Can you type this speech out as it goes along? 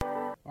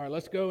All right,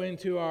 let's go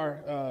into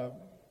our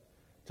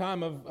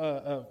time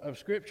of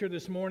Scripture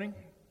this morning.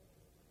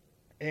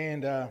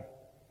 And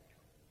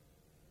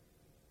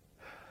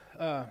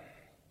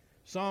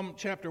Psalm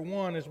chapter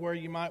 1 is where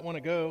you might want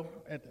to go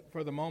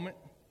for the moment.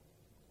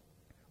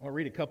 I'll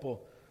read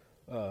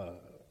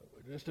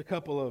just a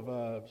couple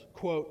of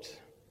quotes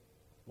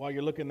while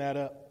you're looking that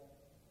up.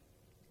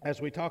 As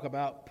we talk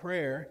about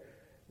prayer,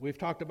 we've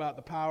talked about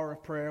the power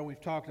of prayer. We've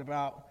talked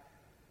about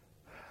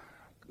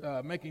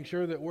making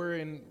sure that we're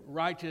in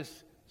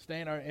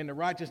the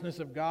righteousness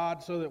of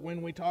God, so that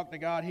when we talk to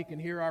God, He can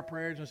hear our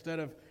prayers instead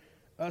of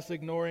us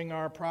ignoring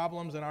our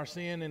problems and our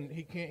sin, and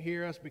He can't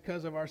hear us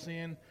because of our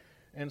sin,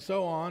 and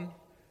so on.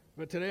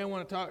 But today I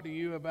want to talk to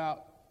you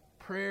about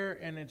prayer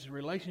and its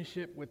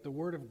relationship with the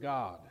Word of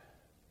God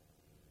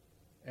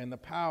and the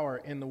power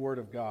in the Word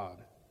of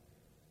God.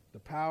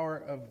 The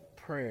power of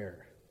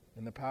prayer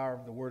and the power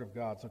of the Word of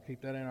God. So keep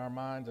that in our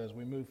minds as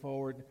we move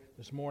forward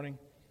this morning.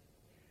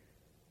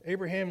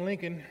 Abraham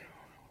Lincoln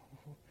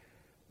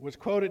was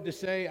quoted to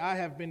say, "I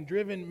have been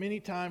driven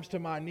many times to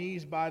my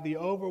knees by the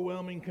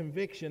overwhelming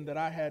conviction that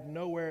I had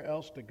nowhere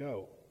else to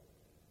go.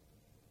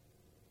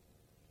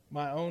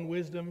 My own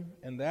wisdom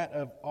and that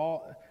of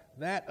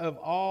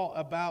all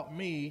about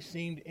me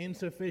seemed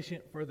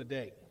insufficient for the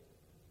day."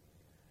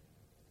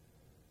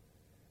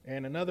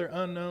 And another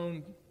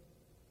unknown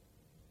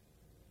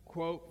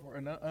quote, or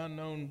an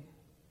unknown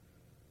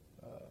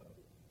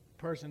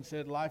person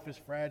said, "Life is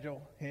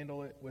fragile,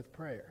 handle it with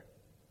prayer."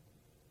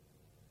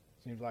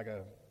 Seems like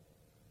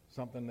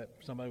something that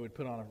somebody would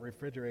put on a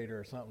refrigerator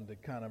or something to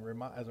kind of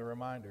as a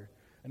reminder.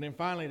 And then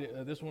finally,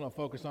 this one will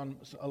focus on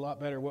a lot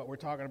better what we're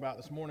talking about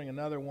this morning.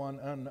 Another one,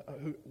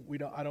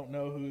 I don't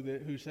know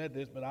who said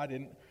this, but I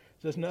didn't.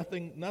 It says,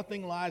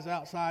 nothing lies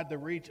outside the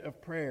reach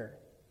of prayer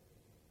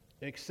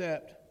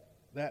except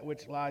that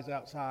which lies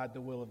outside the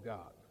will of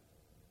God.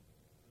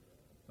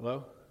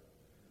 Hello?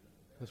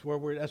 That's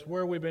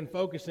where we've been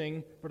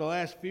focusing for the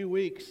last few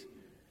weeks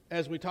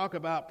as we talk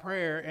about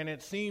prayer. And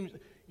it seems,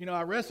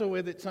 I wrestle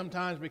with it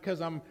sometimes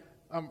because I'm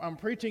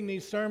preaching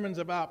these sermons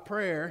about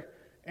prayer,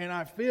 and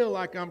I feel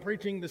like I'm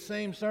preaching the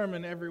same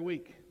sermon every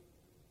week.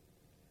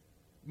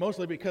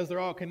 Mostly because they're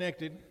all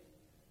connected,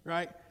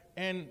 right?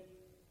 And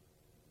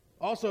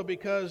also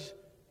because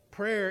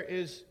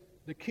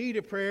the key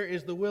to prayer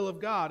is the will of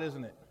God,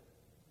 isn't it?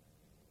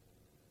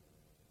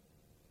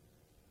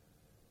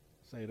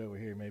 Say it over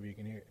here, maybe you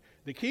can hear it.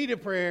 The key to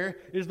prayer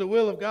is the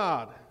will of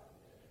God,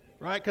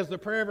 right? Because the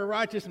prayer of a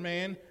righteous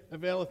man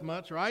availeth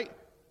much, right?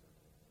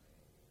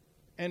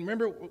 And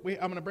remember, I'm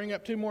going to bring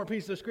up two more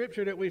pieces of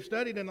Scripture that we've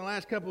studied in the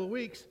last couple of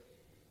weeks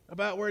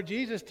about where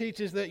Jesus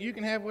teaches that you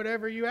can have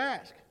whatever you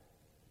ask.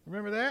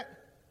 Remember that?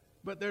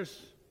 But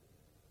there's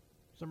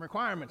some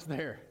requirements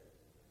there.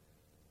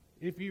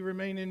 If you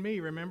remain in me,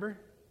 remember?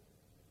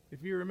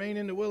 If you remain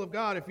in the will of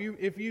God, if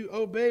you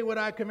obey what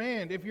I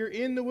command, if you're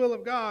in the will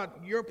of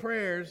God, your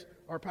prayers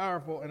are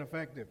powerful and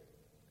effective.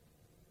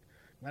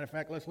 Matter of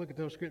fact, let's look at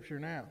those Scripture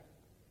now.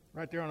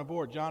 Right there on the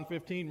board, John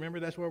 15, remember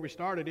that's where we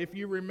started. If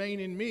you remain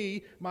in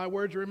me, my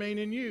words remain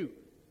in you.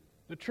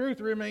 The truth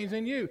remains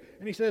in you.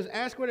 And he says,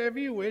 ask whatever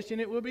you wish and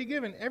it will be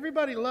given.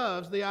 Everybody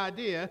loves the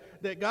idea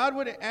that God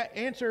would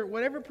answer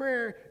whatever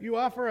prayer you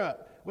offer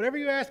up. Whatever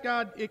you ask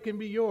God, it can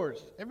be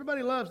yours.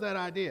 Everybody loves that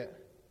idea.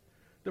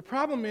 The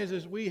problem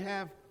is we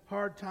have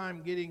hard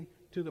time getting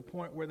to the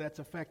point where that's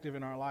effective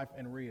in our life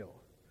and real.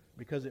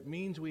 Because it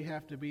means we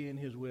have to be in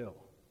His will.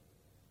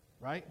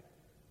 Right?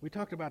 We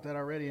talked about that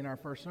already in our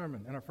first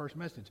sermon, in our first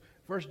message.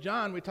 1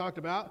 John we talked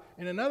about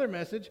in another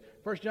message.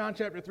 1 John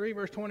chapter 3,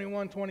 verse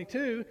 21,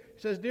 22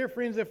 says, "Dear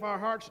friends, if our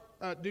hearts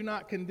do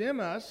not condemn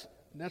us,"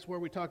 and that's where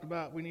we talked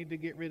about we need to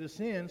get rid of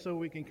sin so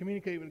we can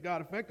communicate with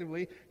God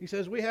effectively. He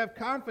says, "We have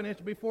confidence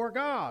before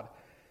God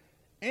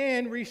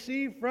and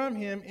receive from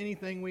Him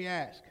anything we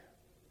ask."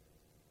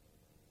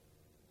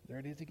 There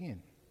it is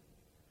again.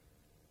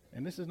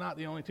 And this is not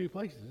the only two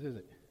places, is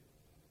it?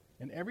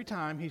 And every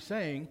time He's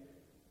saying,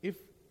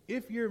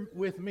 if you're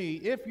with me,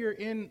 if you're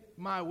in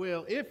my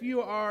will, if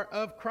you are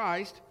of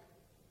Christ,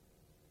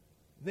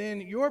 then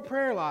your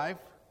prayer life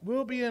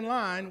will be in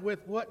line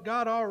with what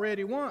God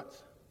already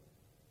wants.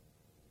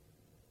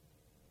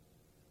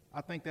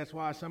 I think that's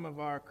why some of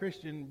our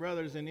Christian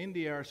brothers in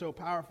India are so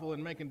powerful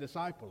in making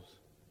disciples,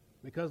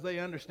 because they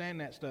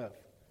understand that stuff,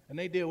 and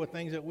they deal with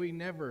things that we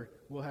never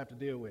will have to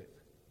deal with,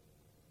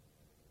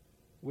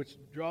 which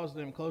draws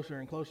them closer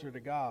and closer to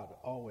God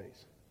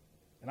always.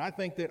 And I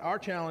think that our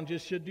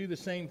challenges should do the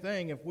same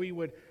thing if we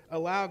would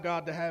allow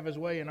God to have His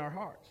way in our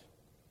hearts.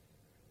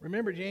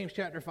 Remember James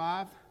chapter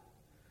 5?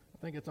 I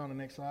think it's on the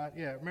next slide.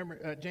 Yeah,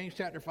 remember James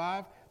chapter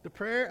 5? The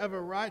prayer of a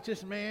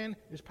righteous man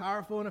is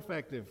powerful and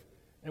effective.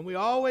 And we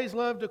always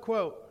love to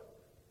quote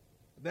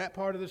that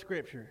part of the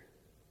Scripture,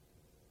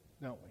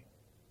 don't we?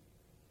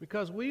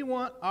 Because we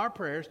want our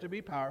prayers to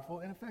be powerful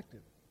and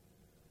effective.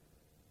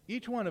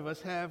 Each one of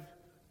us have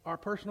our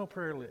personal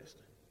prayer list.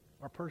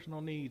 Our personal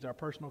needs, our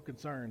personal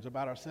concerns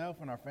about ourselves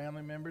and our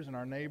family members and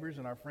our neighbors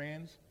and our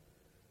friends.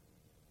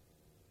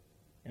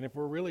 And if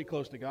we're really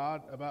close to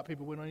God, about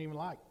people we don't even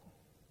like.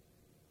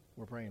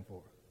 we're praying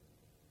for.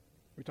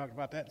 We talked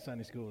about that in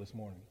Sunday school this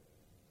morning.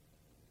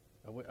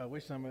 I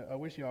wish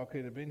y'all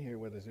could have been here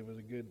with us. It was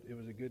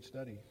a good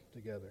study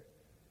together.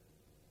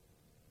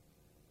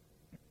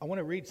 I want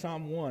to read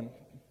Psalm 1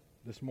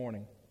 this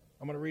morning.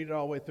 I'm going to read it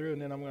all the way through,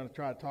 and then I'm going to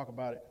try to talk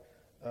about it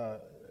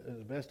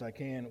as best I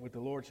can with the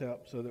Lord's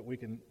help so that we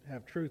can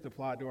have truth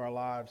applied to our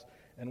lives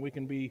and we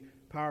can be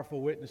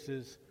powerful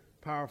witnesses,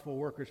 powerful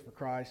workers for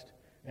Christ,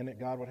 and that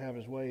God would have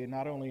his way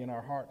not only in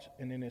our hearts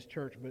and in his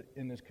church, but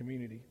in this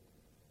community.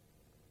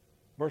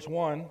 Verse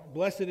 1,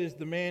 blessed is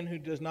the man who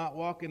does not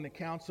walk in the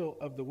counsel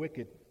of the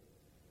wicked,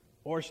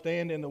 or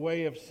stand in the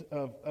way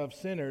of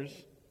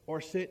sinners, or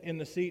sit in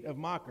the seat of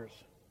mockers.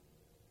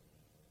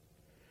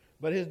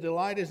 But his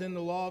delight is in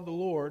the law of the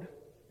Lord,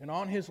 and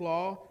on his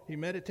law he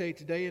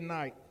meditates day and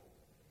night.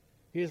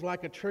 He is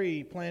like a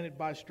tree planted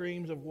by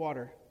streams of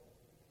water,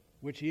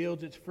 which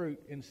yields its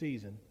fruit in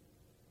season,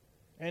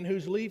 and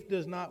whose leaf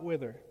does not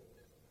wither.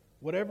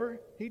 Whatever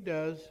he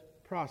does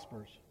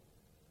prospers.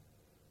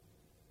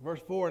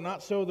 Verse 4,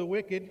 not so the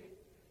wicked.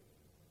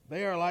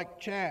 They are like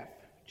chaff,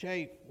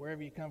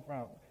 wherever you come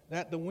from,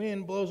 that the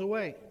wind blows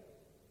away.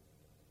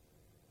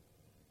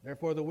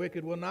 Therefore the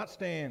wicked will not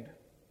stand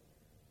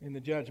in the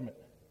judgment,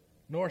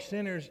 nor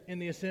sinners in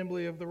the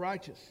assembly of the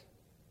righteous.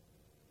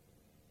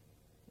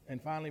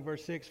 And finally,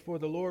 verse 6, for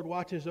the Lord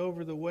watches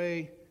over the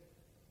way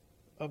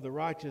of the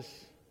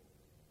righteous,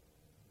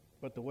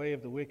 but the way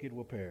of the wicked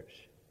will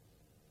perish.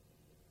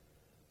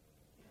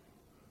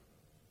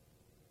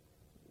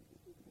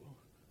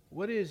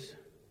 What is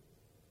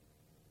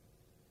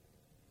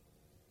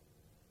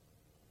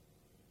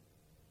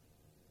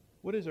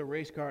a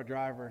race car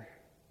driver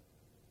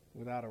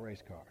without a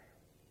race car?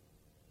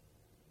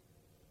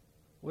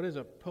 What is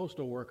a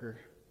postal worker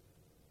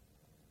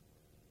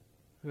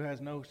who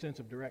has no sense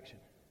of direction?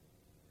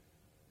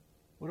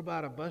 What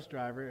about a bus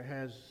driver who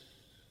has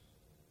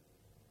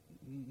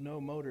no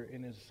motor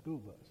in his school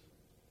bus?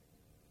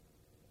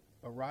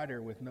 A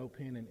writer with no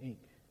pen and ink?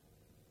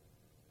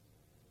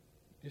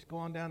 Just go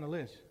on down the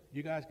list.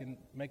 You guys can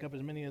make up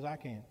as many as I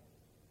can.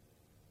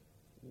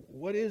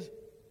 What is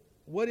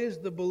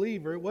the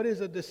believer? What is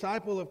a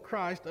disciple of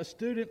Christ, a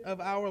student of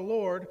our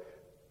Lord,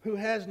 who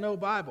has no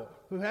Bible,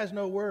 who has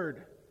no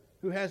word,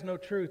 who has no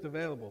truth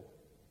available?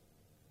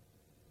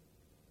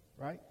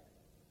 Right?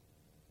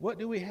 What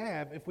do we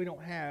have if we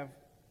don't have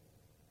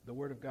the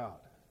Word of God?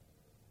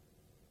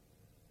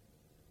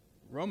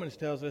 Romans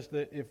tells us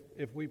that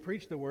if we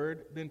preach the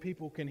Word, then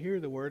people can hear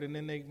the Word and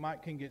then they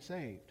can get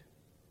saved.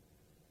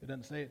 It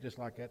doesn't say it just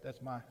like that.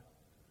 That's my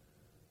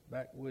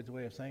backwoods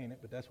way of saying it,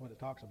 but that's what it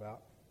talks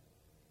about.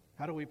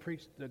 How do we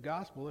preach the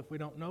gospel if we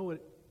don't know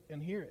it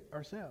and hear it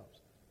ourselves?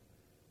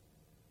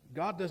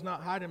 God does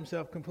not hide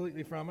himself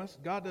completely from us.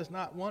 God does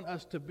not want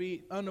us to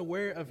be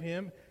unaware of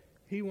him.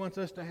 He wants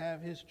us to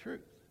have his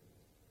truth.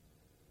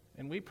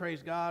 And we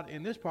praise God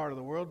in this part of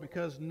the world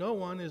because no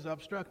one is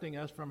obstructing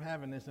us from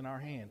having this in our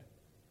hand.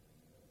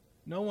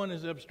 No one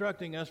is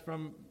obstructing us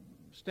from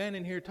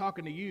standing here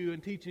talking to you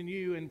and teaching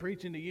you and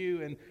preaching to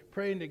you and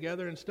praying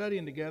together and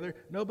studying together.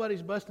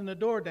 Nobody's busting the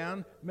door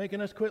down, making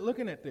us quit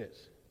looking at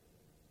this.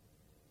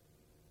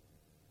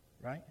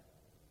 Right?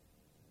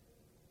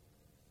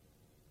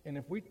 And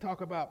if we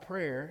talk about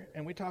prayer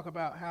and we talk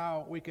about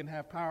how we can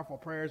have powerful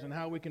prayers and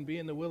how we can be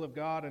in the will of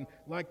God, and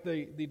like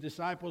the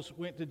disciples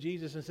went to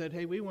Jesus and said,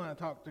 hey, we want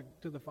to talk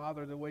to the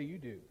Father the way you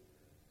do.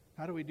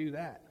 How do we do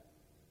that?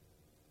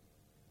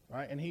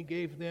 Right? And he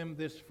gave them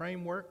this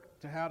framework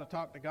to how to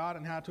talk to God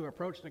and how to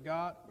approach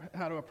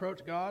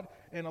God.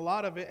 And a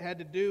lot of it had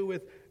to do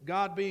with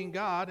God being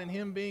God and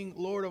him being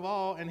Lord of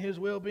all and his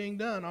will being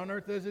done on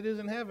earth as it is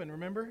in heaven,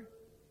 remember?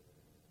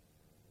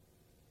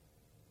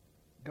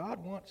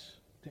 God wants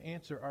to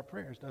answer our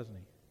prayers, doesn't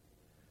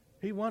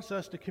he? He wants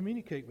us to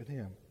communicate with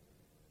him.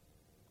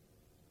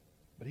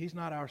 But he's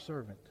not our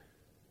servant.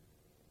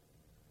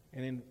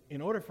 And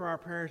in order for our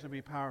prayers to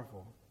be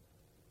powerful,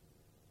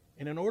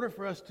 and in order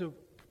for us to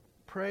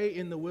pray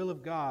in the will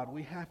of God,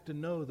 we have to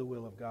know the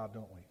will of God,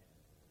 don't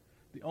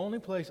we? The only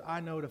place I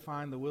know to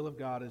find the will of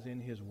God is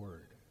in his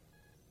word.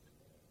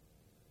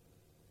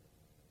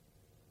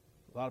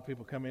 A lot of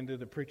people come into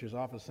the preacher's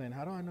office saying,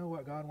 how do I know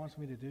what God wants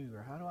me to do?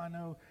 Or how do I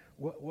know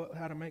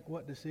how to make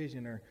what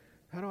decision? Or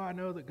how do I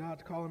know that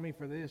God's calling me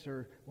for this?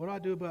 Or what do I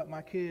do about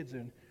my kids?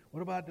 And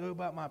what do I do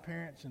about my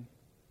parents? And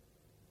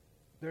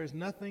there is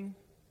nothing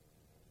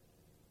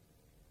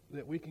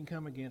that we can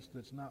come against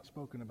that's not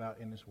spoken about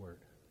in this word.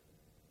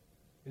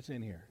 It's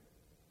in here.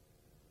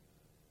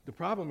 The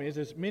problem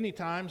is many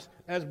times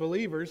as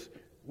believers,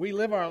 we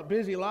live our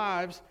busy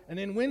lives, and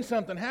then when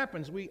something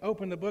happens, we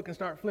open the book and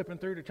start flipping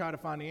through to try to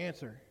find the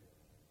answer.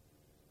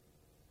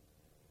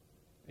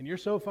 And you're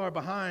so far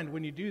behind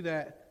when you do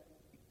that,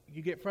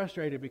 you get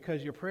frustrated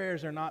because your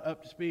prayers are not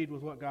up to speed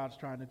with what God's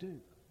trying to do.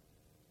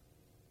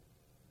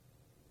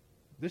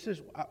 This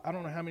is, I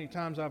don't know how many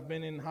times I've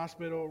been in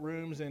hospital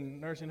rooms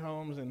and nursing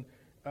homes and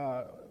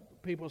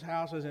people's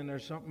houses, and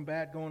there's something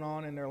bad going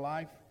on in their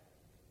life,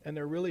 and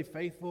they're really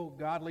faithful,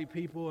 godly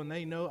people, and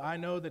I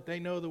know that they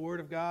know the Word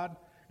of God,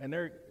 and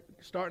they're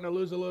starting to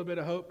lose a little bit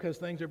of hope because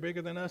things are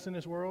bigger than us in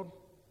this world,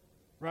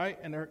 right?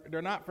 And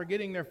they're not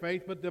forgetting their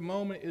faith, but the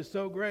moment is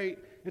so great,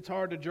 it's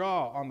hard to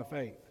draw on the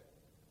faith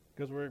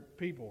because we're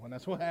people, and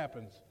that's what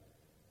happens.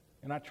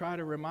 And I try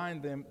to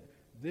remind them,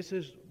 this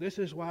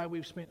is why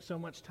we've spent so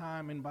much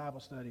time in Bible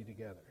study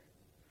together.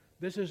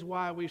 This is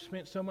why we've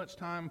spent so much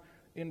time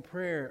in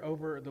prayer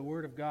over the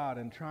Word of God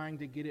and trying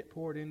to get it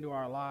poured into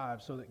our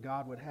lives so that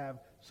God would have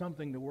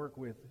something to work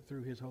with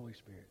through His Holy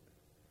Spirit.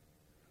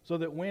 So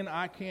that when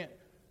I can't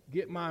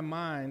get my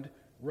mind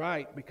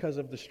right because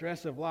of the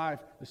stress of life,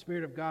 the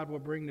Spirit of God will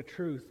bring the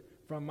truth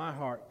from my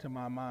heart to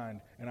my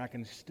mind, and I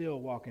can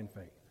still walk in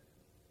faith.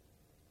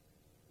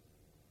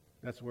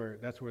 That's where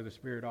the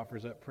Spirit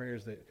offers up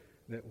prayers that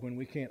when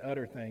we can't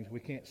utter things, we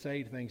can't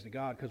say things to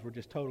God because we're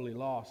just totally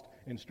lost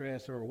in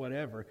stress or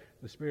whatever,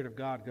 the Spirit of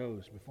God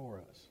goes before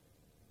us.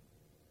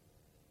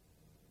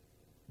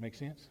 Make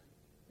sense?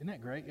 Isn't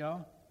that great,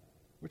 y'all?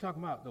 We're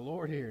talking about the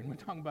Lord here, and we're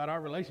talking about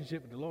our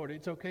relationship with the Lord.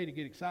 It's okay to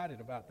get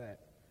excited about that.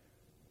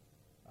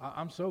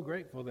 I'm so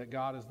grateful that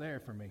God is there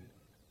for me.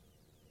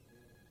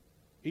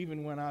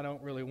 Even when I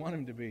don't really want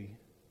Him to be.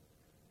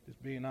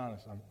 Just being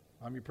honest.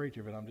 I'm your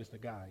preacher, but I'm just a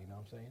guy, you know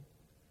what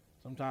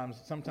I'm saying?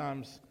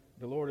 Sometimes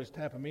the Lord is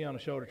tapping me on the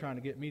shoulder trying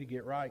to get me to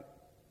get right.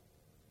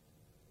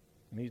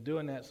 And He's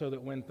doing that so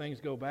that when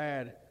things go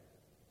bad,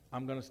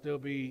 I'm going to still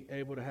be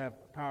able to have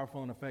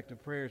powerful and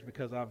effective prayers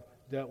because I've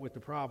dealt with the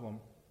problem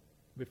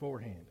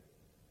beforehand.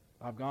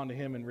 I've gone to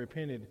Him and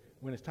repented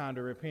when it's time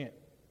to repent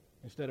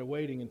instead of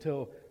waiting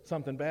until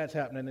something bad's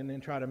happening and then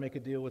try to make a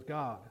deal with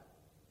God.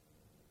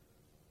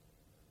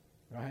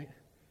 Right?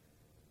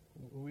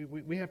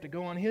 We have to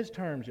go on His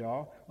terms,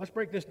 y'all. Let's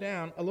break this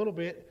down a little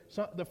bit.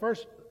 So the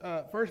first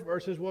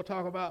verses we'll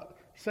talk about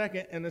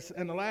second, and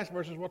the last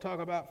verses we'll talk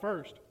about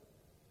first.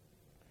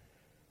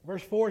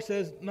 Verse 4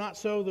 says, "Not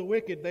so the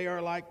wicked. They are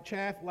like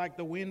chaff, like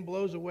the wind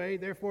blows away.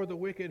 Therefore the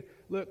wicked,"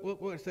 look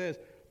what it says,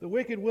 "the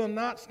wicked will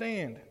not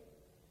stand."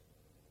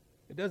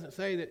 It doesn't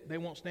say that they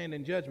won't stand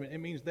in judgment. It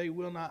means they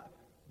will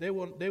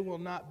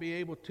not be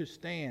able to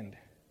stand.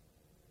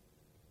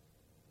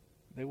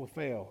 They will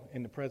fail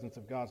in the presence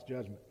of God's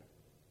judgment.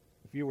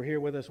 If you were here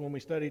with us when we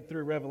studied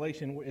through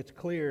Revelation, it's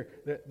clear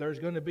that there's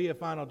going to be a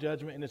final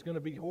judgment, and it's going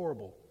to be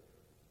horrible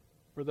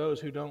for those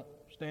who don't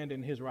stand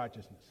in His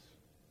righteousness.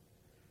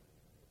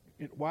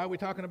 Why are we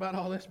talking about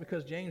all this?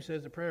 Because James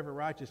says the prayer of a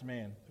righteous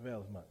man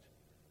avails much.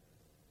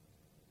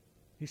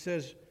 He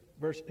says,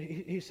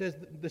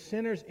 the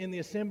sinners in the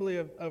assembly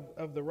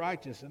of the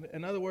righteous.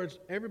 In other words,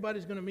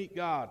 everybody's going to meet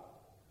God.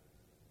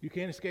 You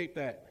can't escape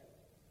that.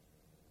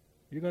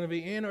 You're going to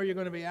be in or you're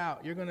going to be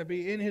out. You're going to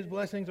be in His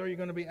blessings or you're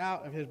going to be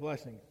out of His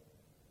blessings.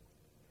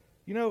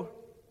 You know,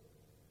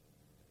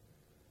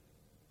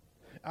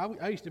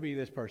 I used to be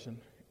this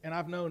person, and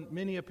I've known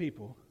many a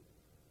people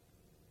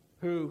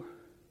who,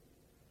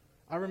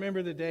 I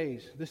remember the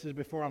days, this is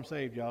before I'm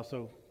saved, y'all,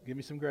 so give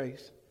me some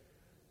grace.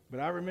 But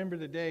I remember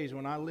the days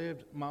when I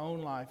lived my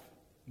own life,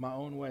 my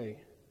own way.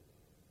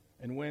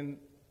 And when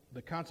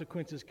the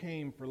consequences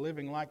came for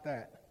living like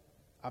that,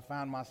 I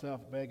found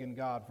myself begging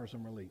God for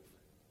some relief.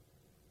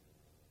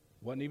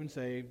 Wasn't even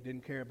saved,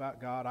 didn't care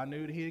about God. I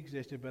knew that He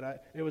existed,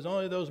 but it was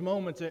only those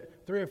moments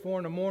at 3 or 4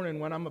 in the morning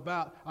when I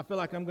feel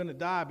like I'm going to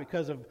die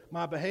because of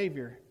my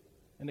behavior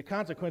and the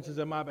consequences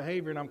of my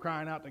behavior, and I'm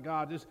crying out to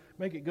God, just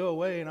make it go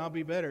away and I'll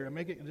be better.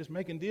 And just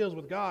making deals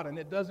with God, and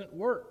it doesn't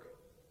work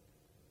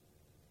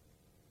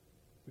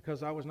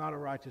because I was not a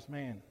righteous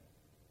man.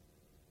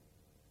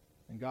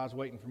 And God's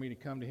waiting for me to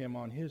come to Him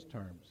on His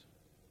terms,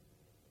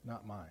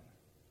 not mine.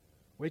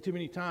 Way too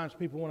many times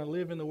people want to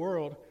live in the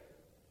world,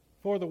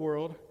 for the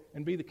world,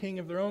 and be the king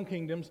of their own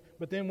kingdoms,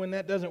 but then when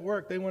that doesn't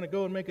work, they want to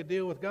go and make a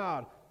deal with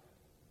God.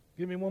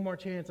 Give me one more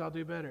chance, I'll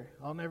do better.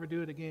 I'll never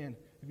do it again.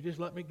 If you just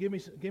let me, give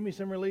me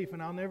some relief,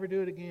 and I'll never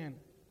do it again.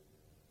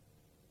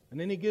 And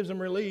then He gives them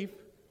relief,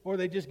 or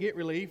they just get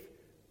relief,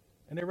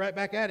 and they're right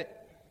back at it.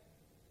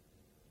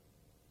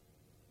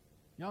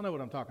 Y'all know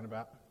what I'm talking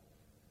about.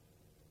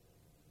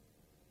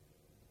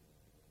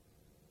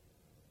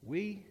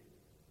 We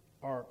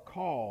are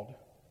called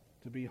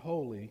to be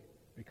holy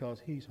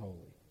because He's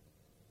holy.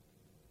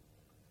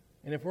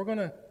 And if we're going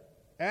to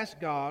ask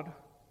God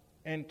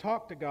and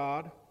talk to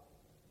God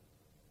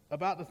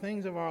about the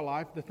things of our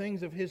life, the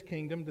things of His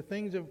kingdom, the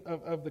things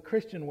of the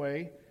Christian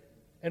way,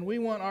 and we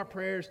want our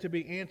prayers to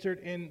be answered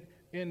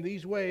in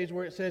these ways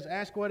where it says,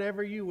 ask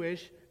whatever you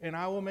wish and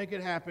I will make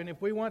it happen.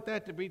 If we want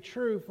that to be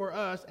true for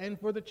us and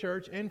for the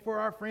church and for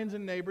our friends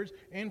and neighbors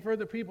and for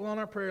the people on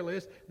our prayer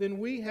list, then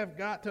we have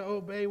got to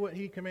obey what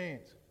He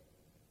commands.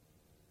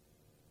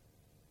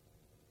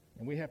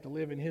 And we have to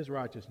live in His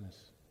righteousness.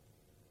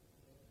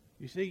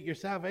 You see, your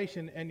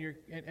salvation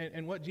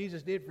and what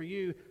Jesus did for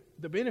you,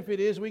 the benefit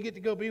is we get to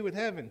go be with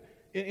heaven.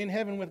 In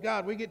heaven with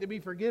God, we get to be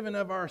forgiven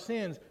of our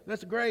sins.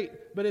 That's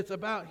great, but it's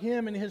about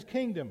Him and His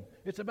kingdom.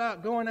 It's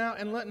about going out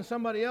and letting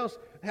somebody else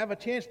have a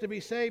chance to be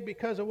saved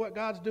because of what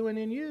God's doing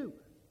in you.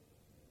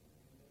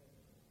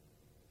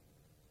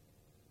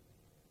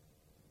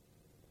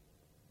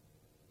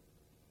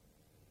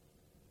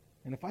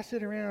 And if I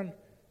sit around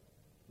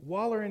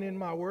wallowing in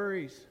my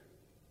worries,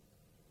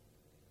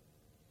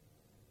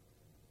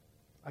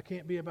 I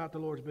can't be about the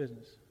Lord's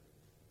business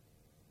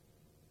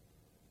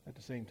at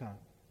the same time.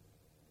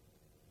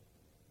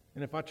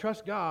 And if I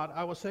trust God,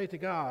 I will say to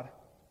God,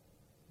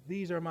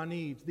 these are my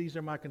needs, these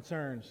are my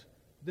concerns,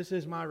 this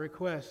is my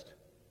request.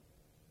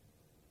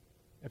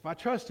 If I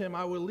trust Him,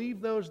 I will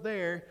leave those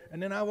there,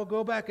 and then I will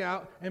go back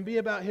out and be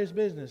about His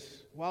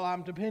business while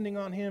I'm depending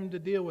on Him to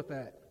deal with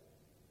that.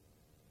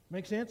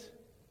 Make sense?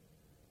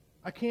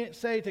 I can't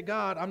say to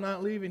God, I'm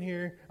not leaving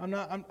here. I'm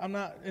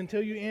not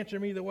until you answer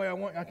me the way I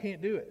want. I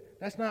can't do it.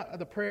 That's not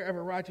the prayer of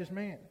a righteous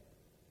man.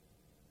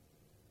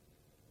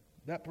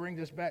 That brings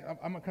us back.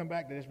 I'm going to come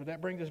back to this, but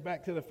that brings us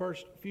back to the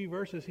first few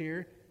verses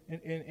here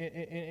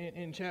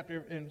in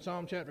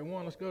Psalm chapter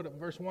 1. Let's go to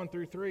verse 1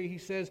 through 3. He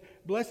says,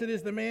 "Blessed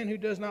is the man who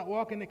does not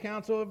walk in the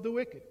counsel of the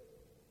wicked,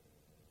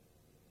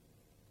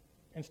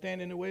 and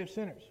stand in the way of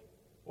sinners,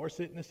 or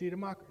sit in the seat of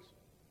mockers."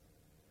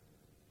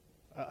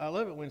 I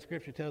love it when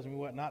Scripture tells me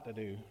what not to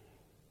do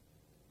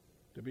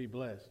to be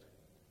blessed.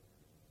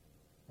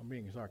 I'm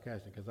being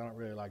sarcastic because I don't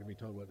really like to be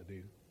told what to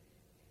do.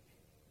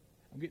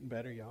 I'm getting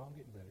better, y'all. I'm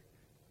getting better.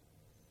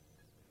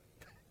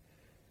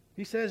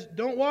 He says,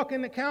 don't walk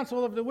in the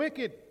counsel of the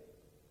wicked.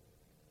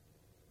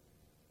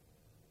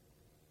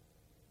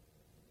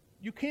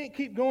 You can't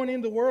keep going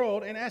in the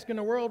world and asking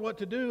the world what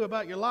to do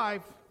about your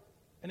life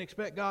and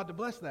expect God to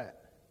bless that.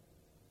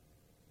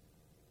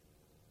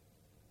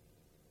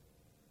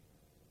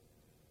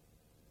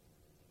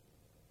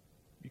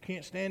 You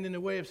can't stand in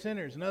the way of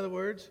sinners. In other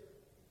words,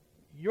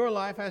 your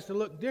life has to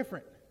look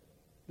different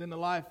than the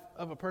life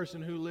of a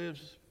person who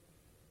lives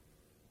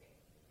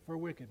for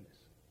wickedness,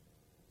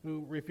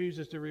 who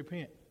refuses to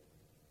repent.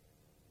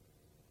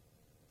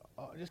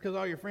 Just because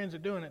all your friends are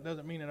doing it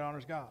doesn't mean it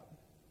honors God.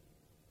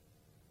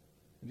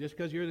 And just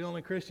because you're the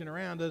only Christian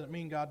around doesn't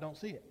mean God don't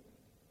see it.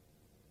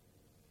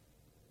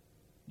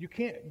 You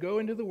can't go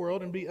into the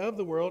world and be of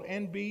the world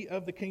and be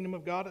of the kingdom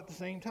of God at the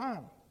same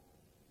time.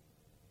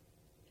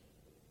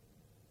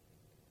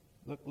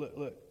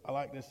 Look. I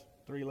like this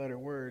three-letter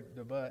word,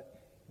 the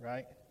but,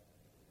 right?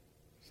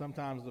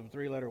 Sometimes the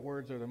three-letter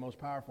words are the most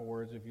powerful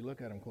words if you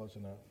look at them close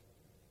enough.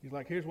 He's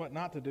like, here's what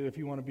not to do if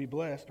you want to be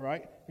blessed,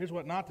 right? Here's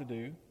what not to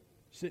do.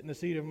 Sit in the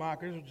seat of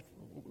mockers,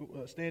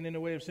 stand in the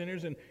way of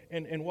sinners,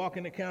 and walk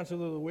in the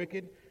counsel of the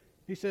wicked.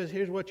 He says,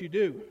 here's what you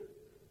do.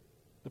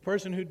 The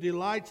person who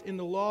delights in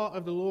the law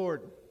of the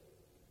Lord.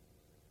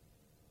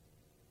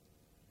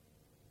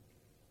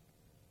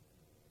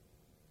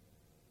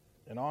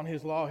 And on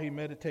His law he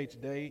meditates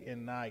day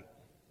and night.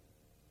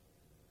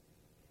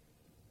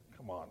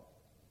 Come on,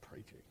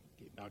 preacher.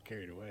 Getting all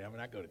carried away. I mean,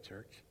 I go to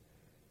church.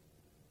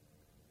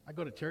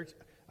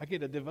 I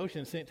get a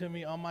devotion sent to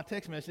me on my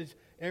text message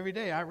every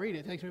day. I read it.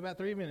 It takes me about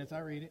 3 minutes. I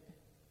read it.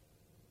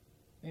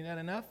 Ain't that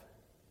enough?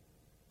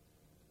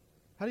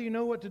 How do you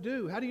know what to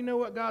do? How do you know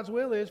what God's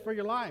will is for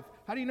your life?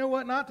 How do you know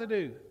what not to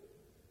do?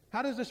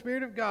 How does the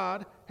Spirit of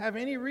God have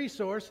any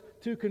resource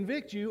to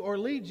convict you or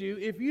lead you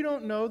if you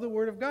don't know the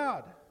Word of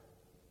God?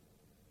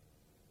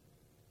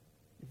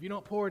 If you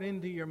don't pour it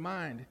into your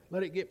mind,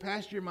 let it get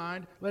past your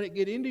mind, let it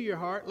get into your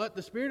heart, let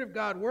the Spirit of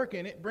God work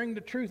in it, bring the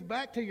truth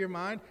back to your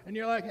mind, and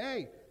you're like,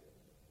 hey,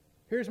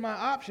 here's my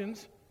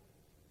options.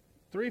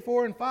 3,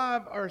 4, and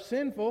 5 are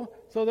sinful,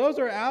 so those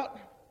are out,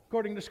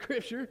 according to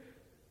Scripture.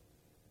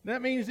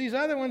 That means these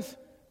other ones,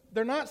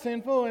 they're not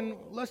sinful, and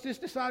let's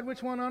just decide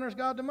which one honors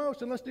God the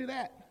most, and let's do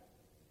that.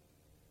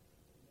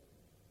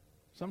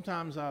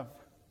 Sometimes I've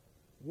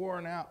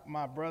worn out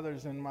my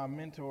brothers and my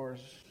mentors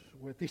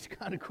with these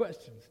kind of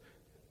questions.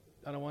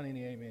 I don't want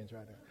any amens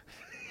right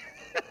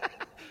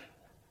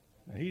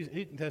now. He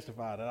can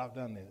testify that I've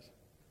done this.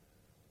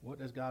 What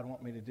does God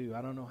want me to do?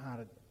 I don't know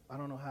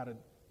how to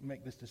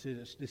make this decision.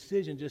 This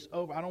decision just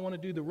over. I don't want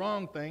to do the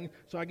wrong thing,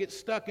 so I get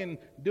stuck in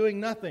doing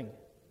nothing.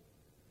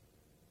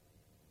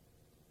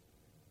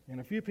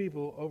 And a few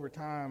people over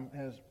time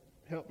has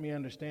helped me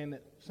understand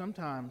that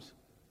sometimes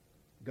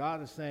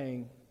God is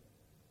saying,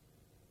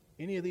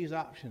 any of these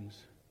options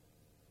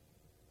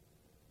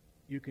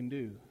you can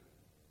do,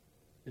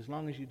 as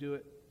long as you do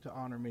it to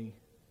honor me,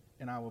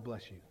 and I will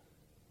bless you.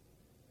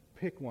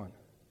 Pick one.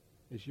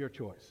 It's your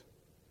choice.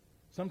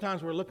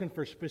 Sometimes we're looking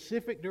for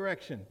specific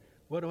direction.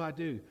 What do I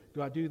do?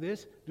 Do I do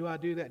this? Do I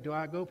do that? Do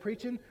I go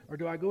preaching, or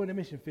do I go in the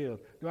mission field?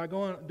 Do I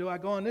go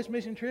on this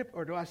mission trip,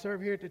 or do I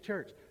serve here at the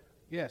church?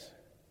 Yes.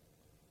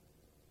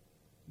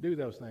 Do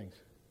those things.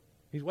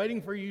 He's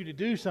waiting for you to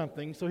do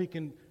something so He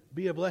can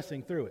be a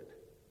blessing through it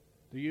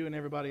to you and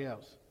everybody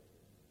else.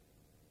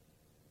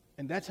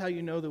 And that's how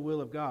you know the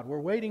will of God. We're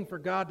waiting for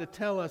God to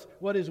tell us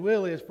what His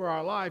will is for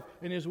our life,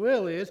 and His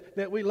will is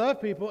that we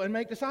love people and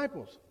make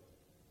disciples.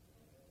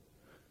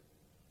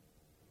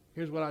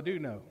 Here's what I do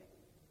know.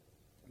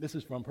 This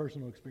is from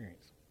personal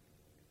experience.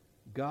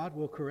 God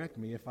will correct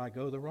me if I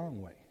go the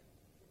wrong way.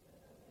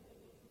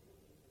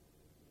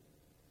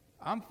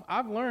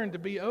 I've learned to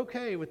be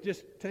okay with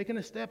just taking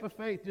a step of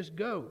faith, just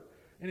go.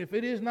 And if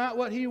it is not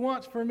what He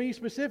wants for me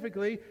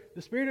specifically,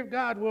 the Spirit of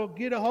God will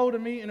get a hold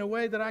of me in a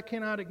way that I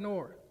cannot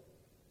ignore.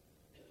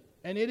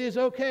 And it is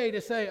okay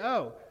to say,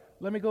 oh,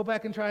 let me go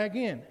back and try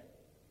again.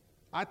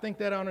 I think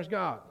that honors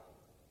God.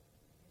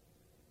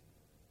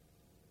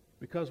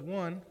 Because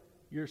one,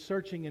 you're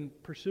searching and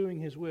pursuing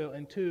His will,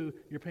 and two,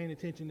 you're paying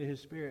attention to His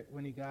Spirit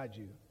when He guides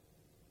you.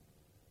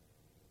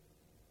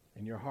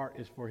 And your heart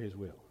is for His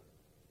will.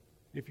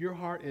 If your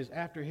heart is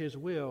after His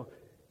will,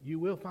 you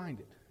will find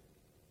it.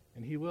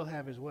 And He will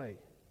have His way.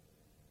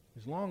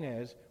 As long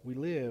as we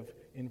live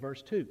in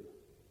verse 2.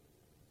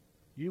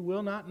 You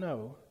will not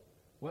know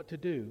what to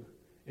do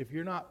if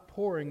you're not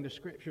pouring the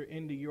Scripture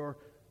into your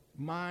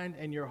mind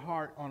and your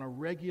heart on a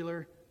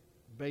regular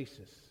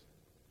basis.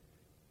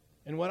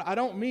 And what I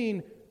don't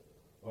mean,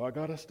 oh, I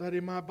got to study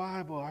my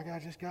Bible. I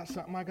just got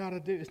something I got to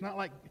do. It's not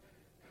like,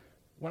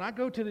 when I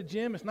go to the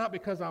gym, it's not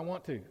because I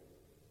want to.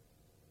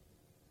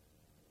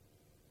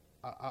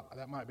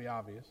 That might be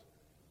obvious.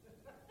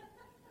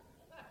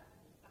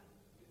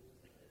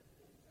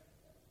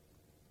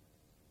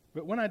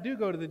 But when I do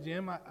go to the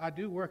gym, I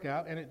do work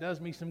out, and it does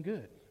me some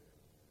good.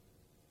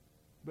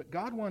 But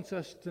God wants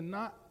us to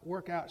not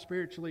work out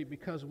spiritually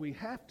because we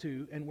have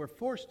to, and we're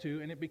forced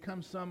to, and it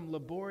becomes some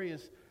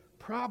laborious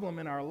problem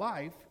in our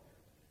life.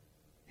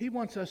 He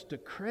wants us to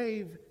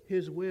crave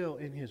His will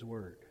in His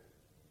Word.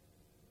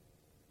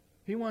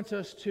 He wants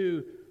us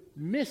to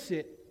miss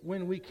it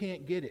when we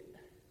can't get it.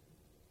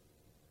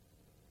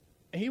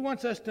 And He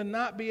wants us to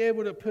not be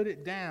able to put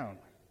it down.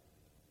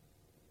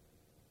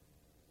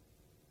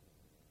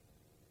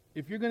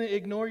 If you're going to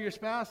ignore your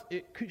spouse,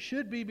 it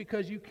should be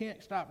because you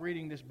can't stop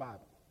reading this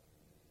Bible.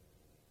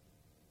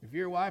 If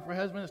your wife or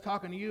husband is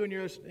talking to you and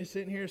you're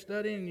sitting here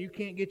studying and you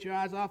can't get your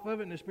eyes off of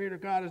it and the Spirit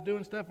of God is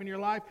doing stuff in your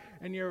life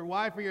and your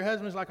wife or your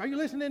husband is like, are you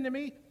listening to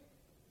me?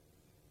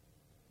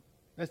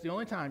 That's the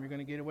only time you're going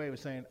to get away with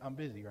saying, I'm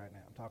busy right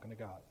now. I'm talking to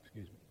God.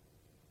 Excuse me.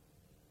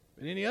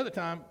 But any other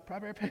time,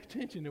 probably pay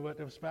attention to what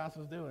the spouse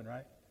is doing,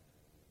 right?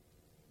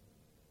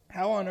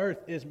 How on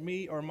earth is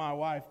me or my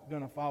wife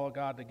going to follow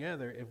God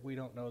together if we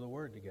don't know the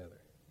Word together?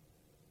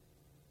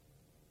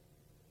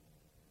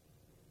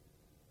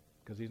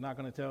 Because He's not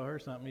going to tell her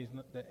something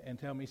and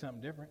tell me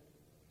something different.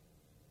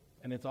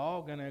 And it's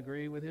all going to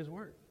agree with His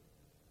Word.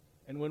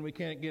 And when we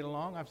can't get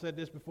along, I've said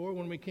this before,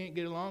 when we can't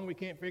get along, we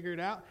can't figure it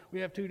out,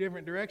 we have two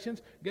different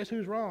directions, guess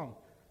who's wrong?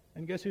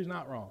 And guess who's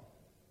not wrong?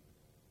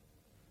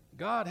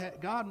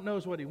 God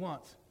knows what He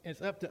wants. And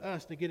it's up to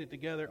us to get it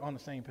together on the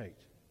same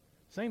page.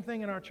 Same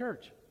thing in our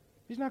church.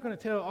 He's not going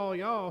to tell all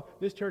y'all,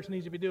 this church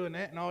needs to be doing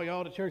that, and all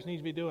y'all, the church needs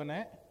to be doing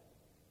that.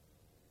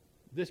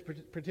 This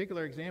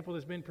particular example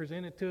that's been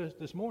presented to us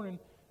this morning,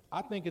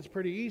 I think it's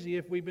pretty easy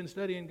if we've been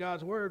studying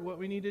God's Word what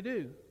we need to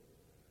do.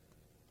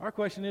 Our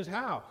question is,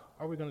 how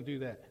are we going to do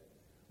that?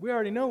 We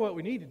already know what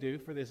we need to do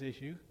for this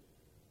issue.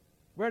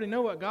 We already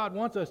know what God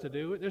wants us to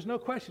do. There's no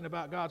question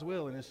about God's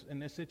will in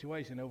this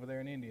situation over there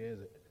in India,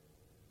 is it?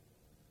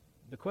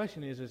 The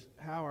question is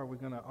how are we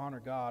going to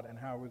honor God and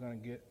how are we going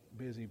to get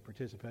busy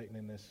participating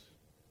in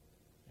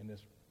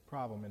this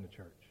problem in the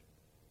church?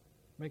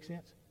 Make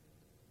sense?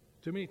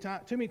 Too many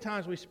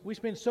times we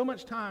spend so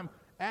much time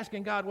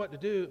asking God what to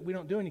do, we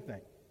don't do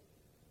anything.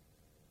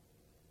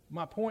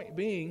 My point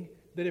being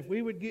that if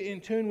we would get in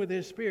tune with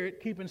His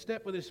Spirit, keep in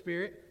step with His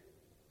Spirit,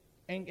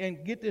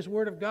 and get this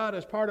Word of God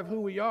as part of who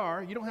we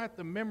are, you don't have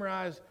to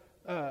memorize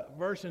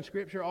verse in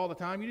Scripture all the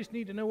time. You just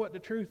need to know what the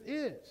truth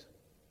is.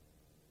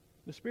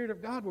 The Spirit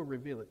of God will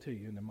reveal it to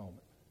you in the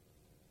moment.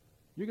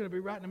 You're going to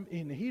be right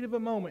in the heat of a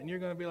moment, and you're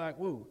going to be like,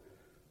 whoa,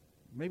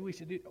 maybe we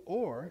should do,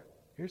 or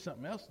here's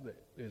something else that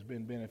has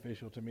been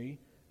beneficial to me.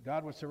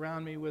 God would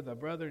surround me with a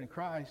brother in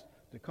Christ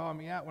to call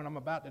me out when I'm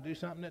about to do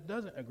something that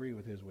doesn't agree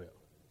with His will.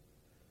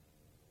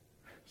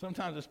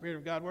 Sometimes the Spirit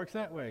of God works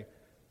that way.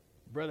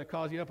 Brother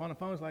calls you up on the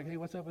phone, it's like, hey,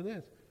 what's up with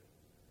this?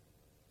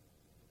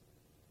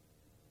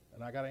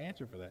 And I got an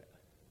answer for that.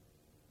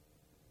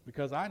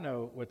 Because I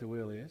know what the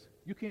will is.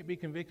 You can't be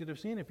convicted of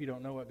sin if you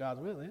don't know what God's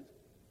will is.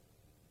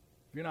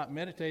 If you're not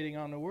meditating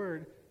on the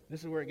Word,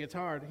 this is where it gets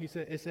hard.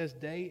 It says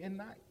day and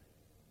night.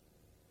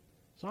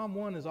 Psalm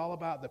 1 is all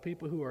about the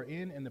people who are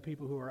in and the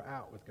people who are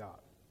out with God.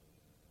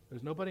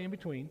 There's nobody in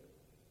between.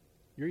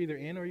 You're either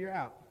in or you're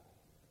out.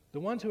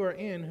 The ones who are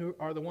in who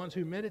are the ones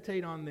who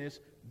meditate on this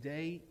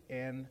day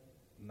and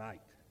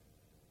night.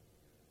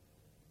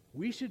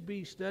 We should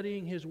be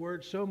studying His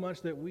Word so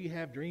much that we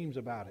have dreams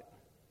about it.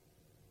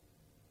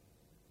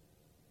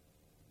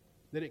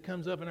 That it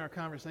comes up in our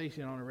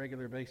conversation on a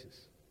regular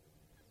basis.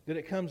 That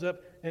it comes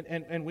up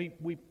and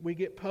we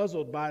get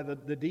puzzled by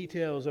the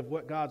details of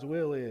what God's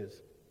will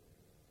is.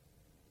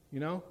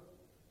 You know?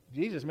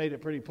 Jesus made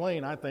it pretty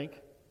plain, I think.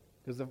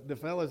 Because the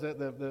fellas,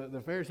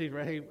 the Pharisees,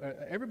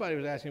 everybody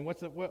was asking,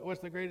 what's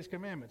the greatest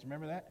commandments?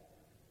 Remember that?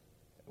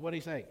 What did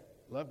He say?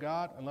 Love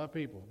God and love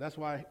people. That's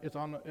why it's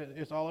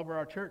all over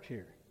our church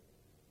here.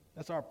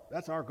 That's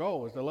our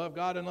goal, is to love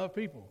God and love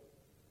people.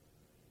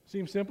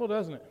 Seems simple,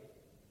 doesn't it?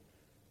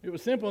 It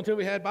was simple until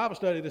we had Bible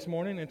study this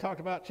morning and talked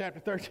about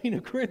chapter 13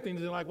 of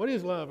Corinthians and like, what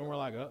is love? And we're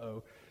like,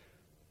 uh-oh.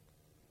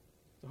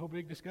 It's a whole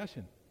big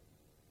discussion.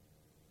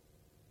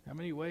 How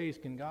many ways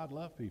can God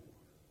love people?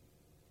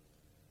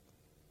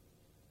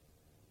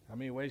 How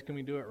many ways can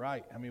we do it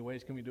right? How many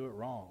ways can we do it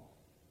wrong?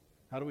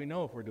 How do we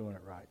know if we're doing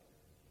it right?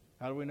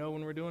 How do we know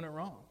when we're doing it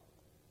wrong?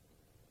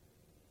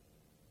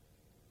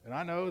 And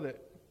I know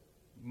that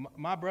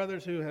my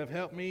brothers who have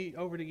helped me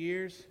over the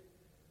years,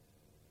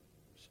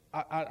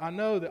 I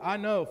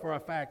know for a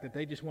fact that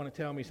they just want to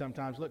tell me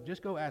sometimes, look,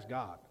 just go ask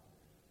God.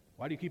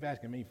 Why do you keep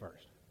asking me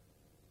first?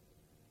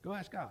 Go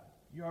ask God.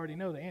 You already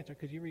know the answer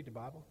because you read the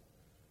Bible.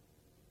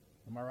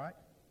 Am I right?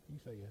 You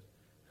say yes.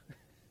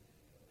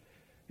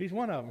 He's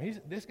one of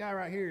them. This guy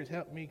right here has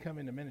helped me come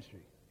into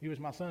ministry. He was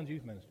my son's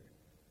youth minister.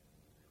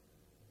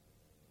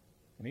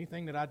 And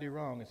anything that I do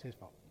wrong is his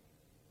fault.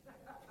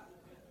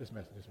 This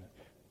message.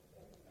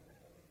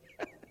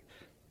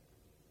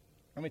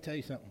 Let me tell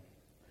you something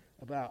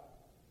about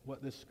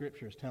what this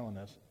scripture is telling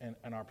us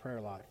and our prayer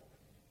life.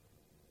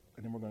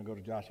 And then we're going to go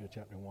to Joshua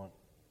chapter 1.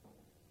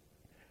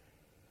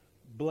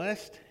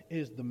 Blessed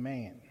is the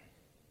man,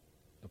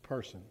 the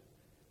person,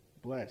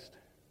 blessed,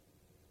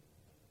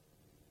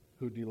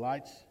 who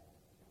delights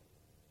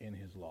in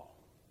his law.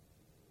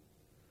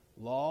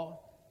 Law,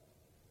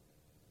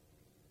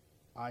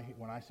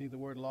 when I see the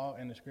word law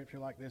in the scripture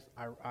like this,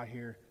 I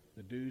hear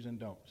the do's and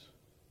don'ts,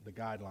 the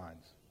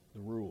guidelines, the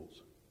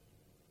rules.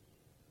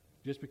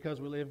 Just because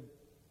we live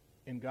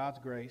in God's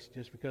grace,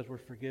 just because we're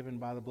forgiven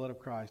by the blood of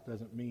Christ,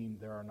 doesn't mean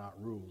there are not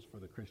rules for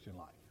the Christian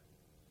life.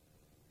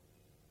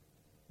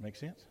 Make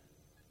sense?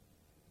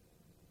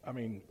 I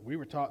mean, we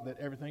were taught that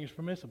everything is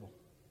permissible,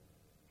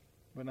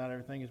 but not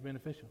everything is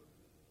beneficial.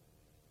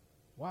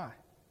 Why?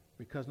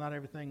 Because not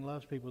everything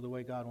loves people the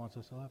way God wants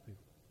us to love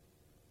people.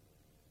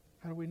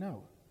 How do we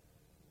know?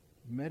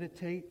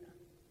 Meditate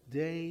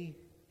day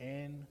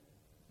and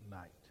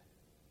night.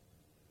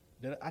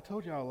 I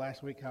told y'all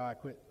last week how I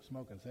quit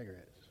smoking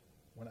cigarettes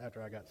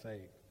after I got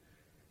saved.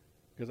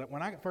 Because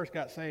when I first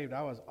got saved,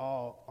 I was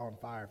all on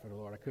fire for the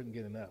Lord. I couldn't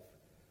get enough.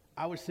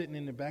 I was sitting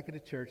in the back of the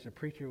church. The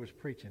preacher was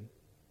preaching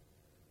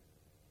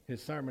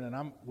his sermon, and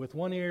I'm with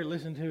one ear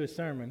listening to his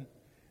sermon,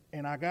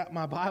 and I got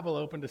my Bible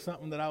open to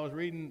something that I was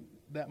reading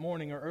that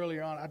morning or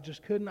earlier on.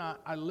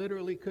 I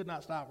literally could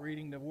not stop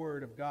reading the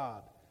Word of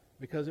God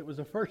because it was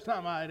the first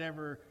time I had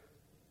ever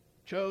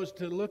chose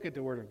to look at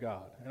the Word of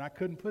God, and I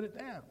couldn't put it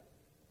down.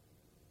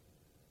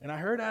 And I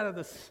heard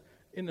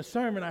in the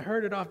sermon, I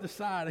heard it off the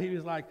side. He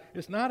was like,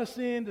 it's not a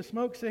sin to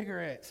smoke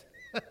cigarettes.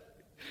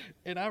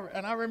 And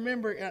I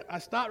remember I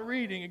stopped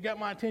reading. It got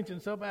my attention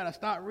so bad I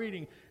stopped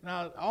reading. And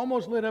I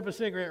almost lit up a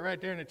cigarette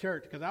right there in the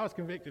church because I was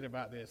convicted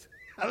about this.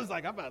 I was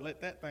like, I'm about to let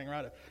that thing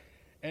right up.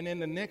 And then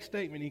the next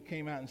statement he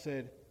came out and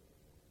said,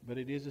 but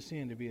it is a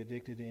sin to be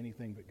addicted to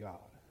anything but God.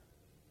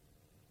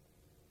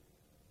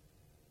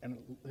 And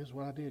this is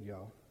what I did,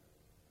 y'all.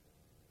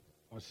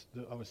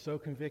 I was so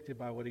convicted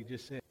by what he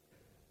just said.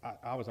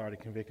 I was already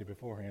convicted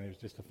beforehand. It was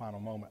just the final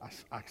moment.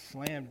 I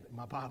slammed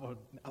my Bible.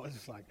 I was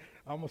just like,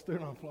 I almost threw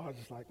it on the floor. I was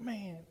just like,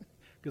 man.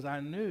 Because I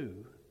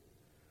knew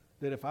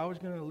that if I was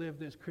going to live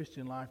this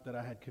Christian life that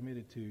I had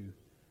committed to,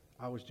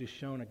 I was just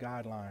shown a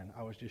guideline.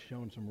 I was just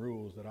shown some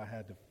rules that I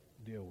had to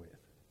deal with.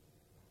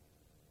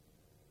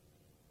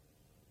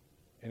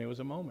 And it was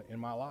a moment in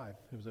my life.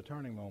 It was a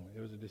turning moment.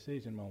 It was a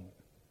decision moment.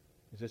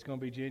 Is this going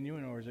to be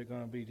genuine, or is it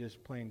going to be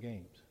just playing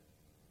games?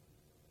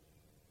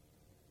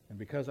 And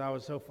because I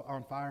was so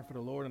on fire for the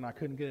Lord and I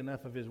couldn't get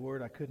enough of His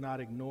Word, I could not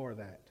ignore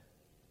that.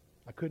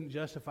 I couldn't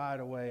justify it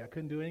away. I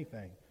couldn't do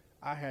anything.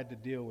 I had to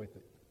deal with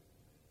it.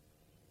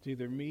 It's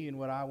either me and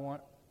what I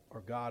want or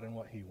God and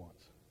what He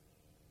wants.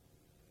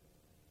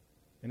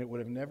 And it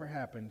would have never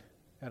happened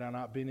had I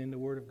not been in the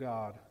Word of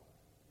God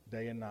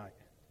day and night.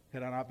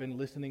 Had I not been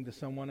listening to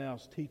someone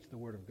else teach the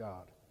Word of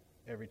God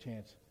every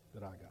chance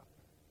that I got.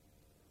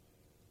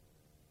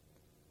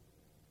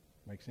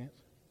 Make sense?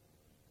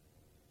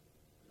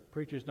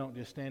 Preachers don't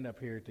just stand up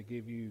here to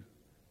give you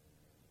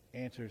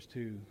answers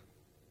to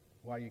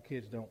why your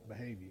kids don't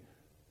behave you.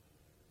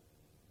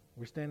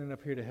 We're standing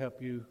up here to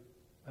help you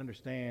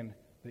understand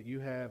that you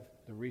have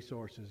the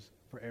resources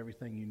for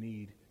everything you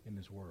need in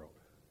this world.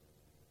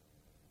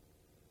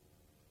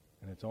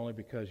 And it's only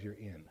because you're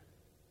in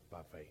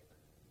by faith.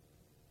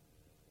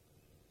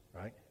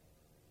 Right?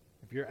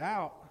 If you're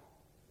out,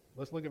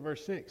 let's look at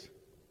verse 6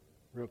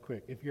 real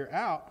quick. If you're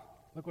out,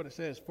 look what it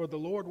says. For the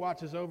Lord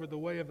watches over the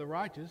way of the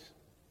righteous,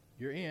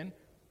 you're in,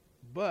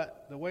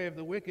 but the way of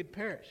the wicked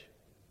perish.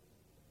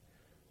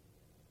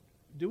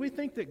 Do we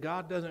think that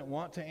God doesn't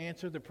want to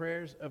answer the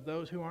prayers of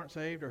those who aren't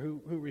saved or who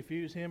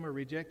refuse Him or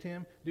reject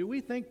Him? Do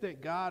we think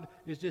that God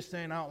is just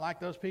saying, I don't like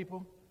those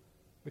people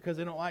because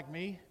they don't like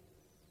me?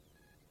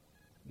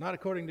 Not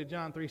according to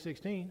John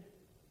 3:16.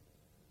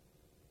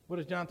 What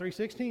does John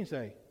 3:16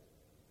 say?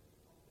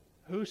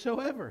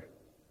 Whosoever.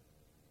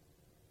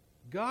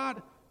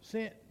 God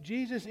sent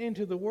Jesus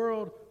into the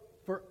world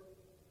for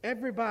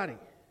everybody.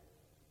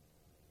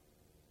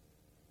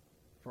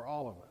 For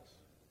all of us.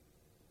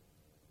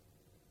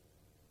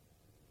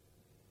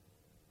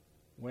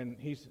 When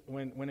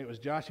it was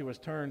Joshua's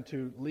turn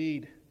to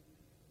lead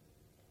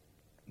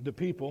the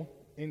people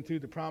into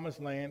the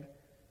promised land,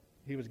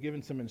 he was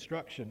given some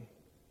instruction.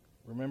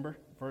 Remember?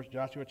 1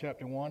 Joshua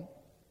chapter 1.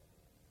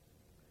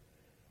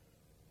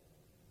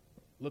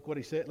 Look what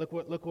he said. Look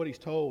what he's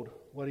told,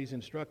 what he's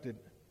instructed.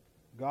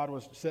 God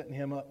was setting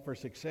him up for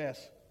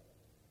success.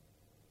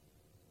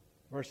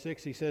 Verse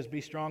 6, he says, "Be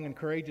strong and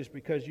courageous,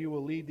 because you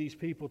will lead these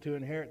people to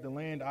inherit the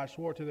land I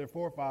swore to their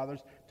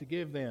forefathers to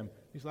give them."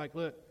 He's like,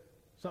 look,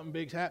 something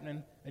big's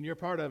happening, and you're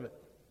part of it.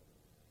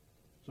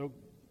 So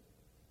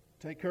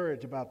take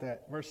courage about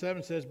that. Verse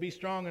 7 says, "Be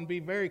strong and be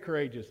very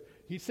courageous."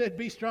 He said,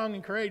 "Be strong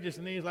and courageous,"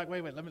 and then he's like,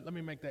 wait, let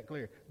me make that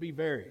clear. Be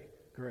very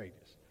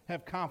courageous.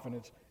 Have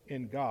confidence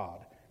in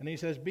God. And he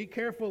says, "Be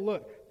careful,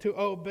 look, to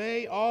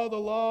obey all the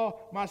law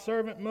my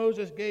servant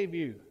Moses gave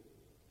you."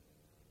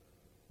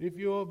 If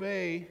you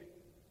obey,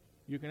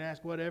 you can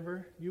ask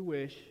whatever you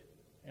wish,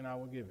 and I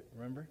will give it.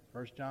 Remember,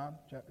 1 John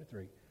chapter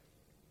 3.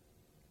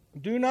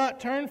 "Do not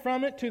turn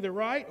from it to the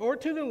right or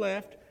to the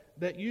left,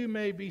 that you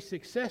may be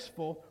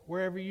successful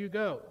wherever you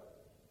go."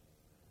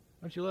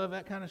 Don't you love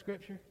that kind of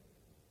scripture?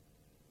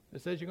 It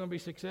says you're going to be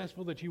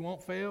successful, that you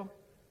won't fail.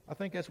 I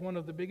think that's one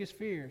of the biggest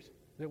fears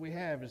that we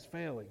have, is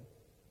failing.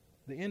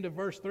 The end of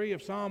verse 3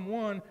 of Psalm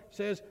 1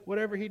 says,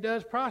 "Whatever he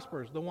does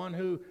prospers, the one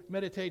who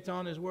meditates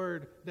on his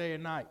word day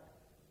and night."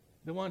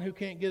 The one who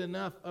can't get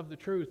enough of the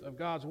truth of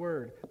God's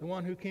word. The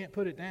one who can't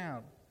put it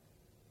down.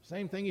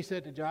 Same thing he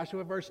said to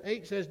Joshua. Verse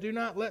 8 says, "Do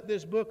not let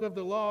this book of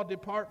the law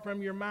depart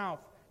from your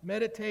mouth.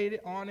 Meditate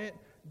on it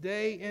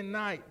day and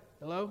night."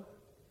 Hello?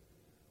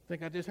 I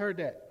think I just heard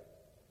that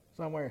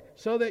somewhere.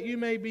 "So that you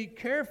may be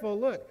careful,"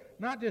 look,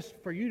 not just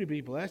for you to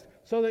be blessed,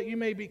 "so that you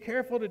may be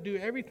careful to do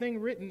everything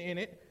written in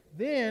it.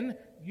 Then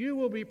you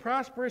will be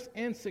prosperous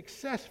and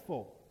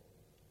successful.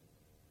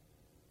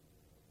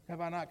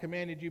 Have I not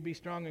commanded you, be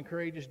strong and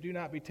courageous? Do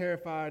not be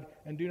terrified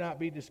and do not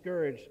be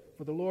discouraged,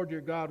 for the Lord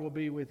your God will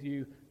be with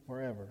you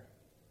forever."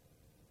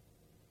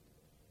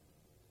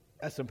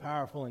 That's some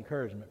powerful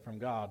encouragement from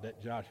God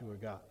that Joshua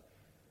got.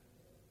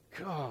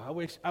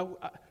 God,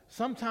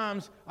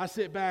 sometimes I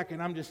sit back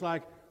and I'm just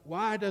like,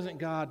 why doesn't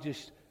God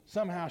just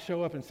somehow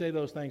show up and say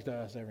those things to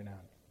us every now and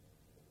then?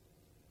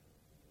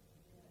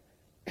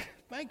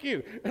 Thank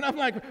you. And I'm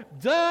like,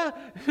 duh,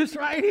 it's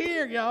right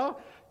here, y'all.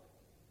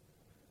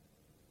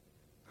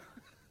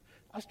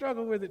 I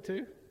struggle with it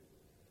too.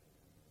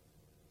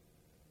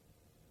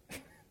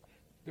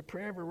 The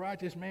prayer of a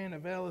righteous man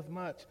availeth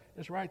much.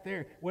 It's right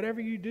there.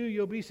 Whatever you do,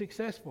 you'll be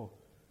successful.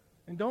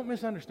 And don't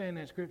misunderstand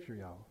that scripture,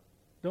 y'all.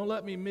 Don't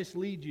let me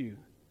mislead you.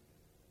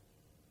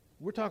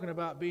 We're talking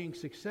about being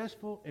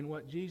successful in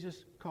what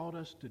Jesus called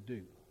us to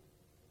do.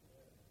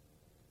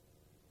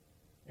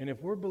 And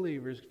if we're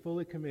believers,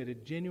 fully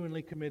committed,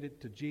 genuinely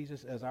committed to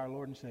Jesus as our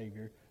Lord and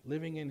Savior,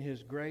 living in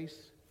His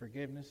grace,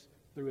 forgiveness,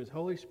 through His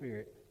Holy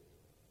Spirit,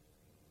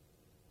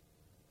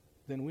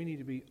 then we need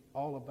to be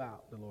all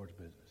about the Lord's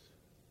business.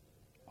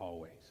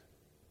 Always.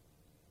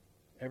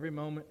 Every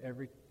moment,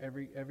 every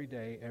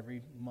day,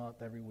 every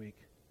month, every week,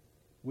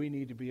 we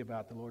need to be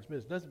about the Lord's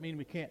business. Doesn't mean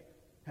we can't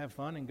have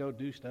fun and go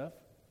do stuff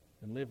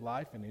and live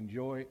life and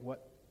enjoy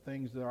what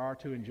things there are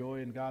to enjoy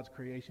in God's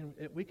creation.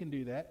 We can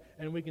do that,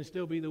 and we can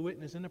still be the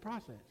witness in the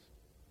process.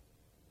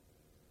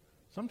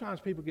 Sometimes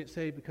people get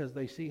saved because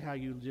they see how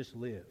you just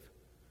live,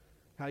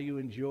 how you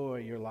enjoy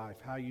your life,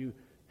 how you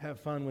have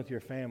fun with your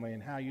family,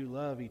 and how you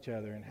love each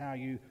other, and how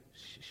you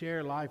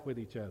share life with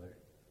each other.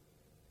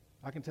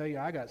 I can tell you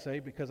I got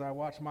saved because I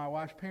watched my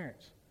wife's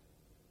parents.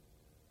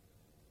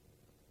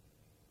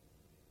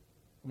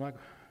 I'm like,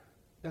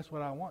 that's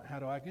what I want. How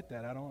do I get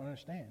that? I don't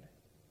understand.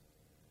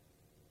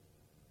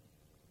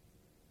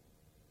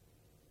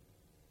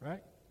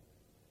 Right?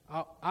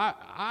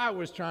 I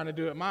was trying to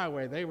do it my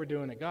way. They were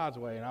doing it God's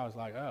way, and I was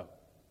like, oh.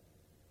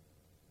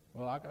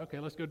 Well, okay,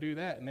 let's go do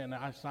that. And then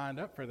I signed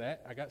up for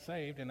that. I got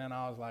saved, and then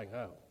I was like,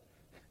 oh.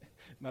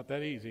 Not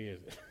that easy,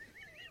 is it?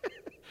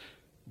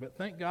 But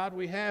thank God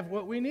we have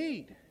what we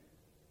need.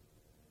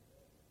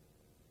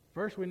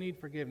 First, we need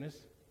forgiveness.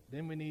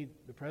 Then we need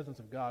the presence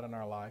of God in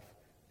our life,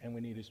 and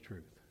we need His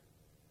truth.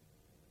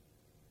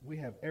 We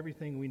have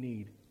everything we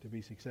need to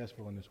be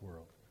successful in this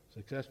world.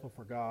 Successful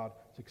for God,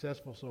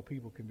 successful so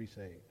people can be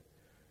saved.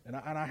 And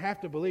I have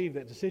to believe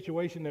that the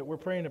situation that we're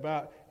praying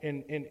about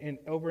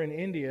over in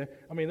India,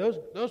 I mean,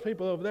 those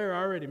people over there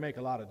already make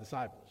a lot of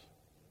disciples.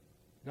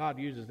 God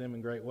uses them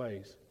in great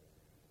ways.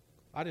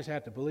 I just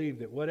have to believe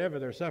that whatever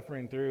they're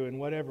suffering through and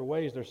whatever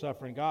ways they're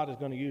suffering, God is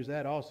going to use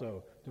that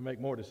also to make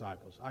more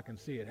disciples. I can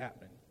see it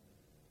happening.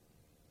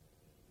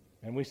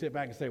 And we sit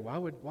back and say, why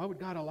would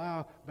God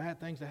allow bad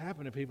things to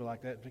happen to people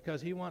like that?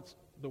 Because He wants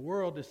the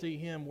world to see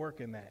Him work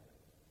in that.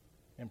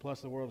 And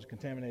plus the world is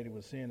contaminated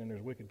with sin, and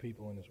there's wicked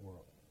people in this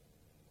world.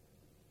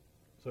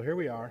 So here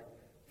we are,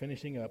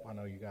 finishing up. I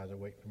know you guys are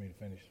waiting for me to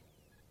finish.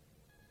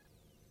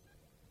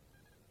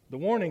 The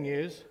warning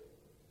is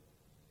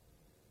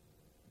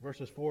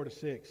verses 4 to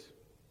 6.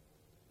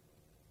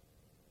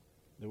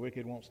 The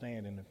wicked won't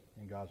stand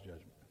in God's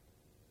judgment.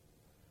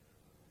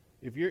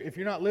 If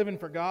you're not living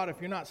for God, if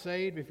you're not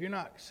saved, if you're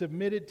not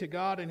submitted to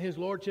God and His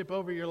lordship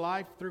over your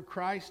life through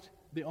Christ,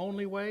 the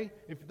only way,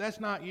 if that's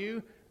not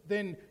you,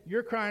 then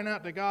you're crying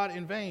out to God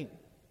in vain.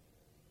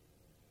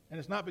 And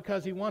it's not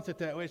because He wants it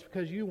that way, it's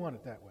because you want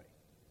it that way.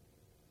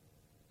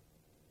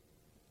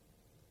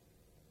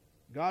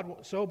 God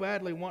so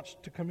badly wants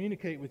to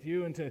communicate with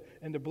you and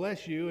to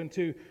bless you and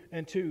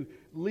to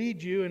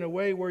lead you in a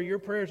way where your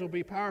prayers will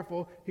be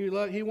powerful.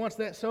 He wants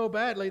that so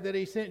badly that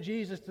He sent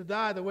Jesus to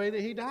die the way that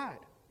He died.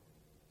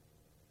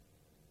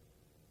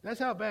 That's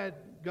how bad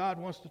God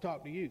wants to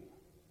talk to you.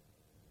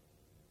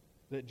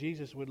 That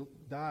Jesus would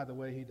die the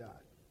way He died.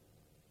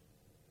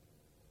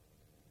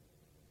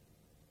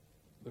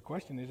 The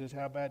question is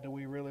how bad do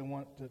we really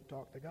want to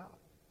talk to God?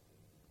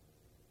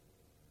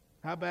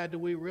 How bad do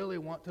we really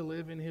want to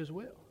live in His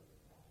will?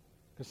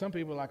 Because some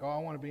people are like, oh, I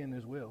want to be in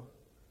His will.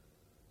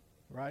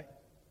 Right?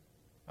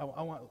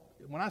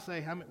 When I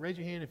say, raise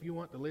your hand if you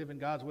want to live in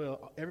God's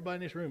will, everybody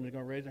in this room is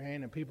going to raise their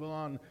hand, and people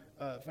on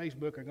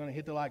Facebook are going to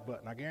hit the like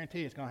button. I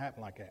guarantee it's going to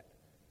happen like that.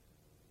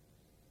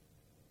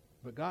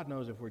 But God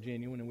knows if we're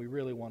genuine and we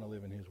really want to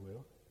live in His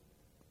will.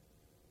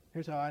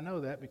 Here's how I know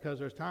that, because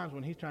there's times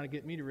when He's trying to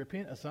get me to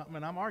repent of something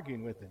and I'm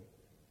arguing with Him.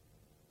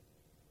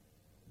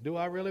 Do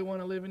I really want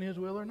to live in His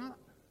will or not?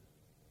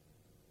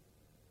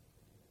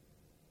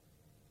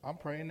 I'm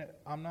praying that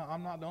I'm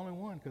not the only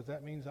one, because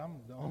that means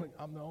I'm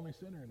the only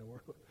sinner in the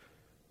world.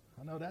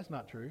 I know that's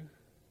not true.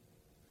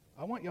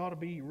 I want y'all to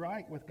be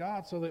right with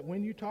God so that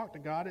when you talk to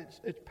God,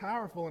 it's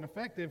powerful and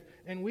effective,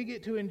 and we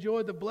get to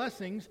enjoy the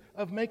blessings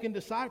of making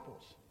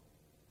disciples.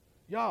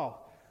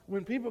 Y'all,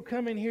 when people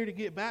come in here to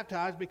get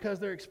baptized because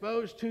they're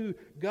exposed to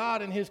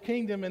God and His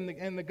kingdom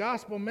and the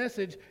gospel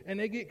message, and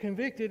they get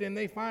convicted and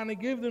they finally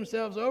give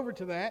themselves over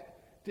to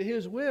that, to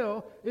His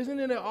will, isn't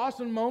it an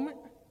awesome moment?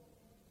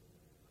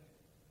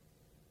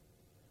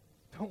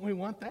 Don't we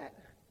want that?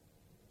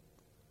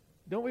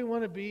 Don't we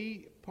want to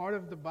be part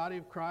of the body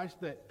of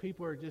Christ that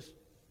people are just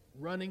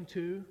running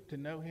to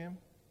know Him?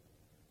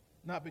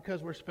 Not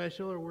because we're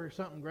special or we're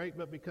something great,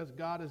 but because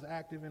God is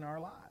active in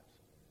our lives.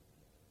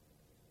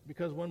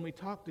 Because when we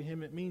talk to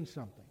Him, it means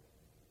something.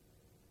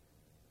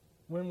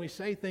 When we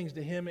say things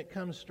to Him, it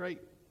comes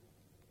straight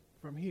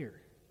from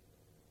here.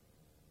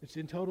 It's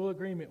in total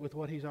agreement with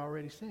what He's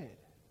already said.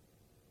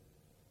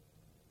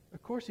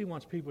 Of course He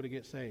wants people to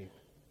get saved.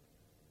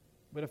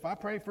 But if I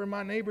pray for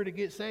my neighbor to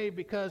get saved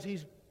because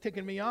he's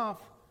ticking me off,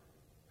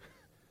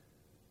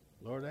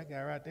 Lord, that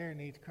guy right there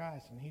needs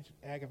Christ, and he's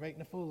aggravating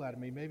the fool out of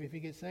me. Maybe if he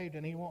gets saved,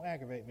 then he won't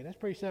aggravate me. That's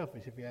pretty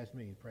selfish if you ask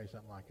me to pray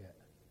something like that.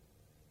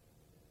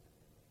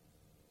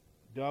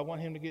 Do I want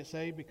him to get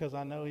saved because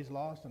I know he's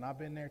lost and I've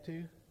been there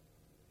too?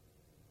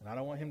 And I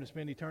don't want him to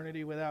spend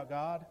eternity without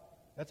God?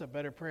 That's a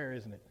better prayer,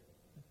 isn't it?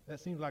 That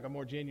seems like a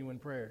more genuine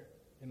prayer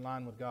in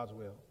line with God's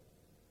will.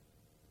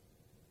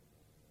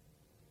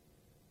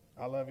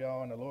 I love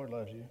y'all and the Lord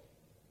loves you,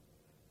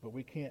 but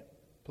we can't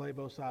play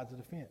both sides of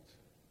the fence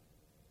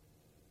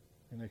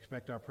and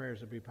expect our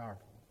prayers to be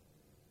powerful.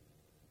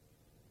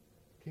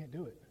 Can't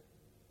do it.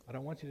 I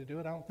don't want you to do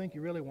it. I don't think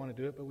you really want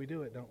to do it, but we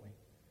do it, don't we?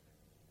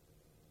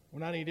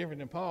 We're not any different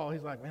than Paul.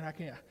 He's like, man, I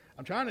can't.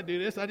 I'm trying to do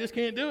this. I just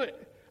can't do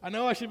it. I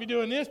know I should be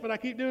doing this, but I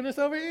keep doing this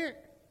over here.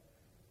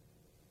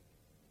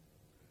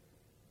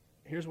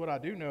 Here's what I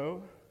do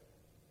know.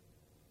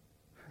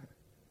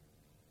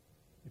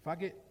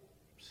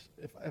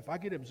 If I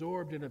get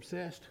absorbed and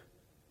obsessed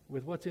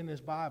with what's in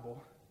this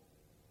Bible,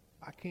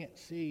 I can't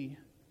see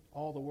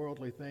all the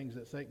worldly things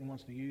that Satan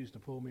wants to use to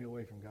pull me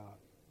away from God,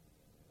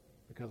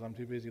 because I'm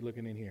too busy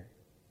looking in here.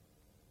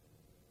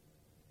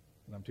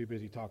 And I'm too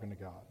busy talking to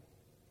God.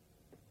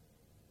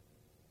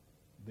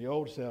 The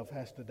old self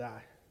has to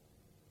die.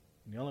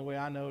 And the only way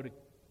I know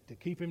to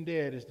keep him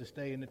dead is to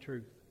stay in the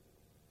truth.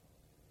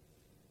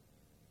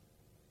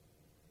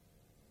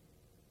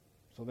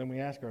 So then we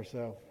ask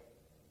ourselves,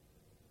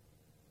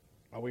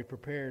 are we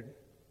prepared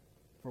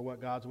for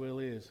what God's will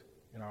is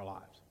in our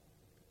lives?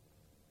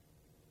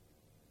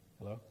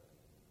 Hello?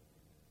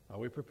 Are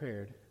we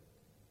prepared?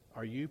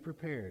 Are you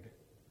prepared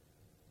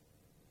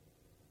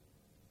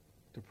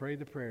to pray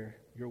the prayer,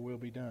 your will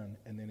be done,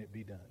 and then it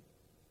be done?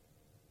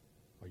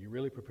 Are you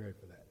really prepared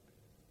for that?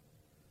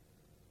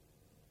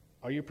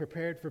 Are you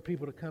prepared for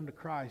people to come to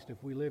Christ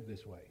if we live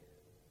this way?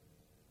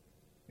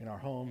 In our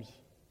homes,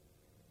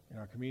 in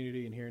our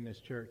community, and here in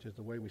this church is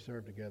the way we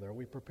serve together. Are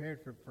we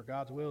prepared for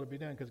God's will to be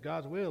done? Because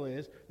God's will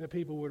is that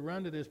people would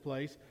run to this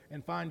place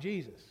and find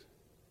Jesus.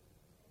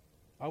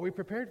 Are we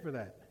prepared for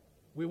that?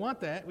 We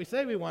want that. We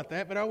say we want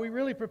that, but are we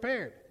really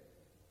prepared?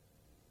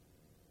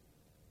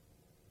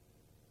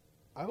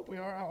 I hope we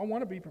are. I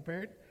want to be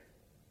prepared.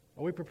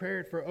 Are we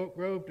prepared for Oak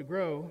Grove to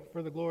grow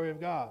for the glory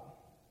of God?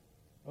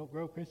 Oak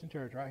Grove Christian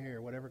Church right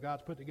here, whatever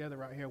God's put together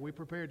right here, are we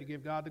prepared to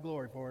give God the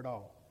glory for it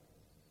all?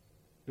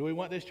 Do we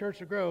want this church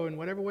to grow in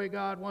whatever way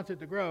God wants it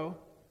to grow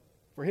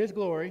for His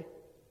glory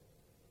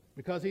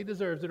because He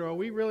deserves it? Or are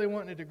we really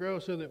wanting it to grow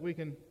so that we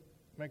can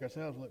make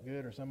ourselves look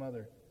good or some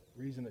other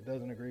reason that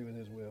doesn't agree with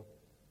His will?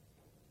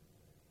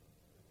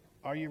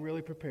 Are you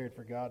really prepared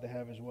for God to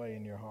have His way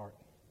in your heart?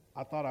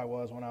 I thought I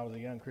was when I was a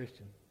young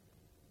Christian.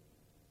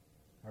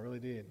 I really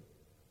did.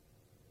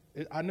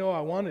 I know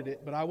I wanted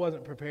it, but I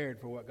wasn't prepared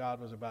for what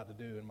God was about to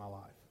do in my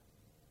life.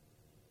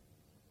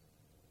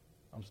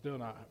 I'm still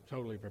not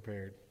totally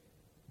prepared.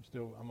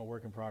 I'm a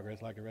work in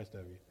progress like the rest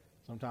of you.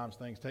 Sometimes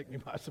things take me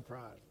by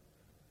surprise.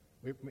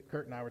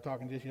 Kurt and I were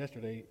talking just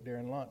yesterday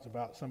during lunch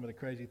about some of the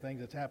crazy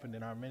things that's happened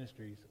in our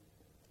ministries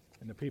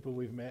and the people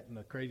we've met and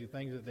the crazy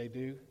things that they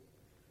do.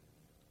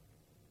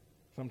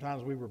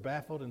 Sometimes we were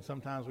baffled and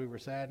sometimes we were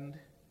saddened.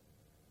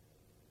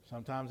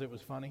 Sometimes it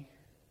was funny.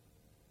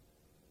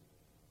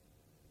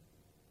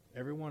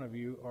 Every one of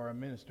you are a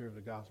minister of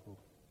the gospel.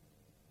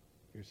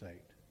 You're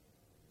saved.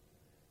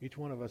 Each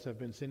one of us have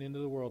been sent into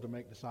the world to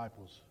make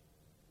disciples.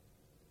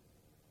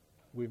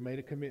 We've made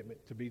a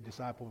commitment to be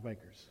disciple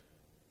makers.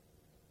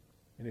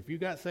 And if you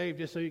got saved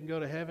just so you can go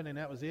to heaven and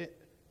that was it,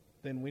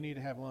 then we need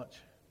to have lunch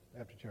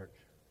after church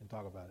and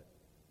talk about it.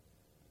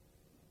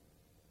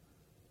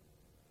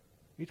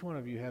 Each one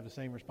of you have the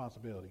same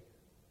responsibility.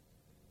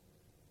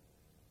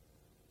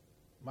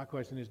 My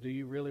question is, do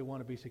you really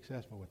want to be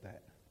successful with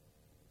that?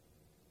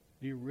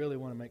 Do you really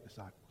want to make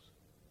disciples?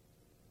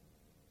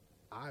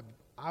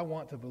 I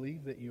want to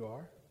believe that you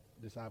are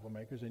disciple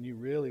makers and you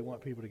really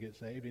want people to get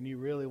saved and you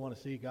really want to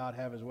see God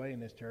have his way in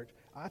this church.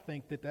 I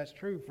think that that's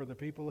true for the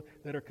people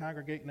that are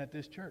congregating at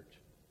this church.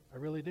 I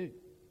really do.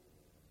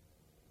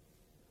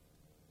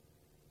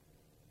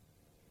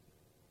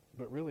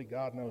 But really,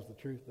 God knows the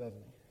truth,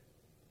 doesn't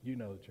he? You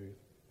know the truth.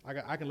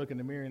 I can look in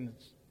the mirror and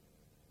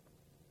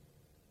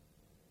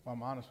if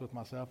I'm honest with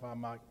myself, I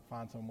might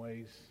find some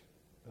ways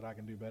that I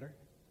can do better.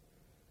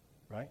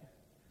 Right?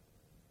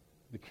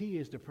 The key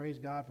is to praise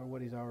God for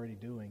what he's already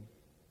doing,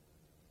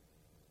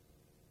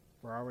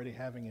 for already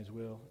having his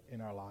will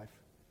in our life,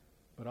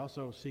 but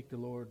also seek the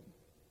Lord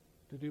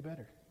to do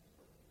better.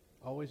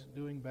 Always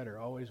doing better,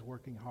 always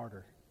working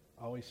harder,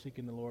 always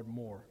seeking the Lord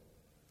more.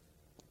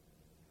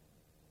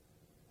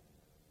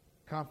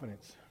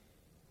 Confidence.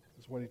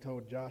 This is what he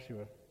told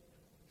Joshua.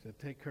 He said,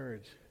 take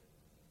courage.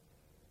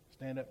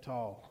 Stand up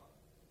tall.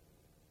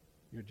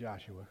 You're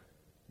Joshua,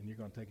 and you're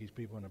going to take these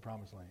people in the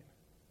promised land.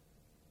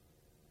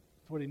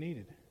 That's what he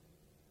needed.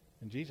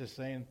 And Jesus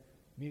saying,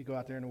 you need to go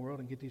out there in the world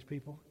and get these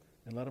people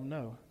and let them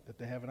know that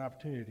they have an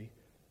opportunity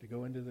to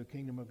go into the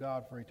kingdom of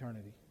God for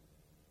eternity.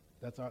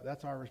 That's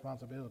our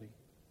responsibility.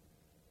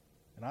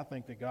 And I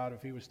think that God,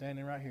 if he was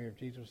standing right here, if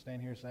Jesus was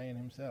standing here saying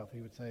himself, he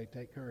would say,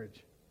 take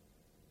courage.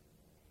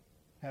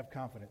 Have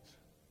confidence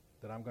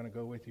that I'm going to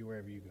go with you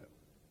wherever you go.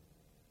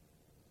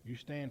 You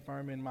stand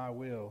firm in my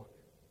will,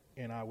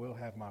 and I will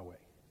have my way.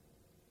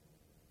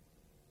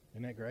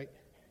 Isn't that great?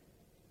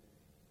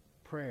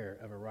 Prayer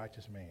of a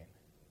righteous man.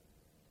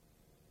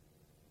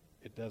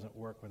 It doesn't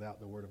work without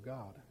the Word of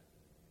God.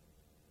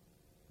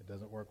 It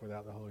doesn't work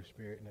without the Holy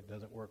Spirit, and it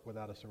doesn't work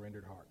without a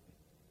surrendered heart.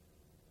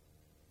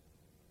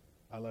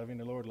 I love you and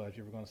the Lord loves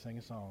you. We're going to sing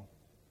a song.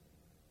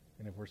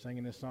 And if we're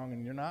singing this song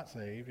and you're not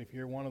saved, if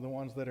you're one of the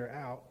ones that are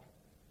out,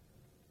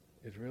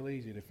 it's real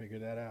easy to figure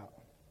that out.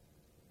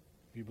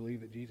 If you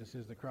believe that Jesus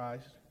is the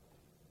Christ,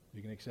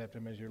 you can accept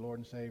him as your Lord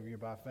and Savior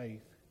by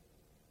faith,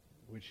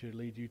 which should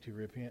lead you to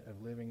repent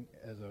of living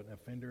as an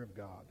offender of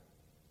God.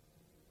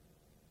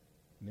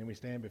 And then we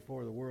stand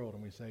before the world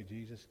and we say,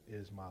 Jesus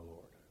is my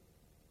Lord.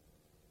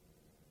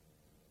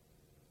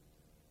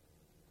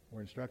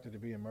 We're instructed to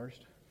be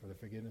immersed for the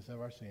forgiveness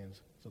of our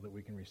sins so that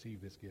we can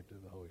receive this gift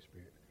of the Holy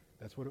Spirit.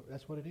 That's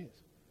what it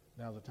is.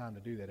 Now's the time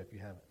to do that if you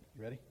haven't.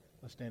 You ready?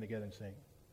 Let's stand together and sing.